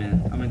Wars, I'm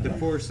in. I mean, the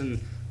Force and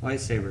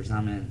lightsabers,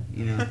 I'm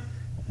in.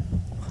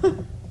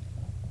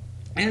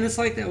 And it's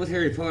like that with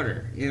Harry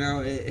Potter.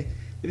 If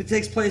it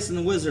takes place in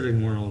the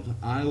Wizarding world,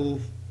 I will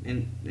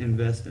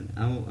invest in it.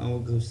 I will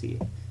go see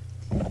it.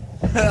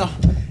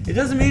 It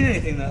doesn't mean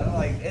anything though.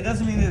 Like, it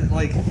doesn't mean that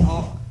like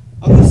I'll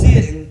go see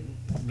it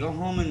and go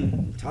home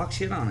and talk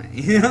shit on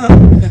it.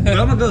 But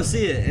I'm gonna go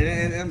see it,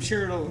 and I'm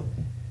sure it'll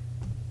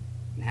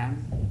have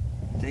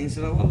things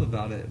that I love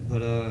about it.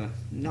 But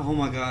no, oh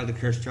my god, the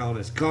Cursed Child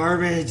is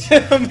garbage.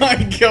 Oh my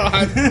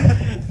god.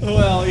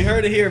 Well, you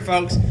heard it here,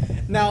 folks.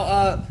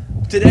 Now,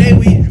 today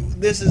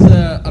this is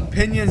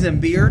Opinions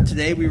and Beer.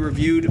 Today we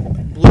reviewed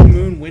Blue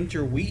Moon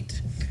Winter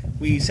Wheat.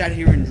 We sat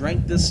here and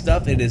drank this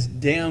stuff. It is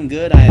damn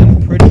good. I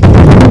am pretty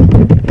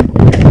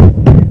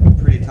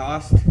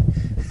Tossed.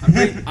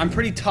 I'm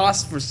pretty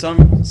tossed for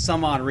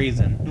some odd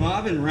reason. Well,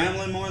 I've been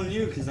rambling more than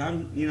you because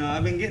I've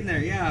been getting there.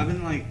 Yeah, I've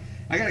been like,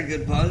 I got a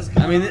good buzz.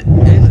 I mean,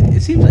 going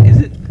it seems like is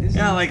it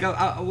yeah, like I'm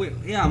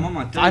on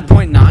my third, 5.9.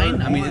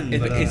 third I mean, one,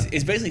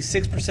 it's basically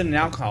 6% in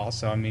alcohol.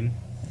 So I mean,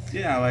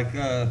 yeah, like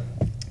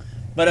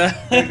but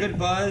got a good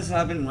buzz.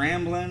 I've been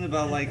rambling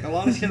about like a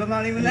lot of shit I'm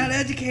not even that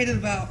educated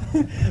about.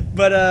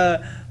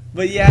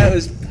 but yeah,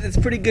 it's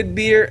pretty good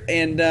beer,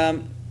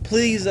 and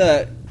please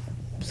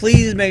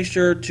make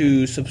sure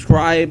to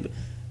subscribe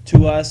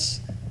to us.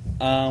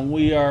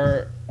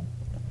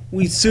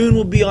 We soon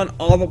will be on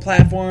all the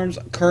platforms.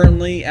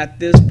 Currently, at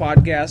this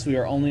podcast, we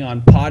are only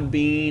on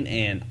Podbean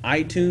and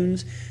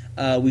iTunes.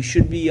 We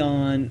should be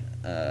on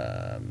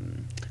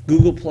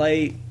Google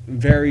Play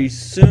very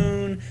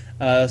soon.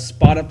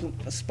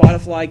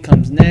 Spotify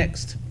comes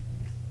next.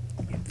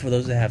 For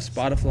those that have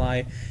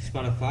Spotify.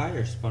 Spotify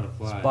or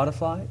Spotify?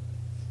 Spotify?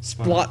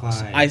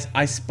 Spotify.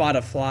 I spot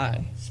a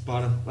fly.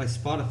 Like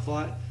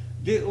Spotify.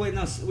 Dude, wait,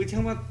 no. We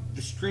talking about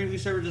the streaming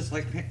server just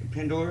like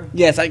Pandora?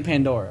 Yeah, it's like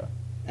Pandora.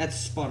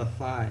 That's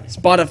Spotify.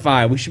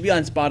 Spotify. We should be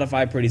on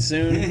Spotify pretty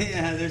soon.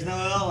 Yeah, there's no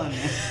L in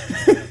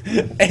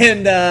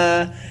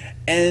it.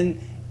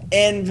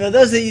 and for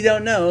those that you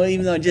don't know,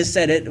 even though I just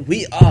said it,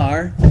 we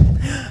are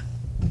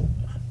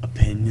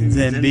Opinions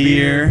and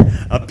Beer.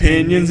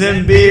 Opinions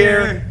and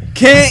Beer.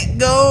 Can't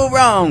go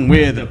wrong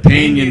with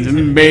Opinions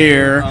and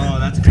Beer. Oh,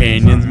 that's a good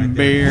Opinions song and right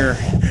there.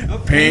 Beer.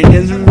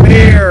 Opinions and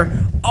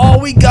Beer.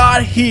 All we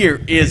got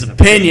here is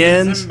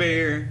opinions and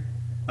beer.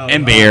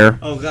 and beer.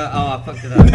 Oh god! Oh, I fucked it up.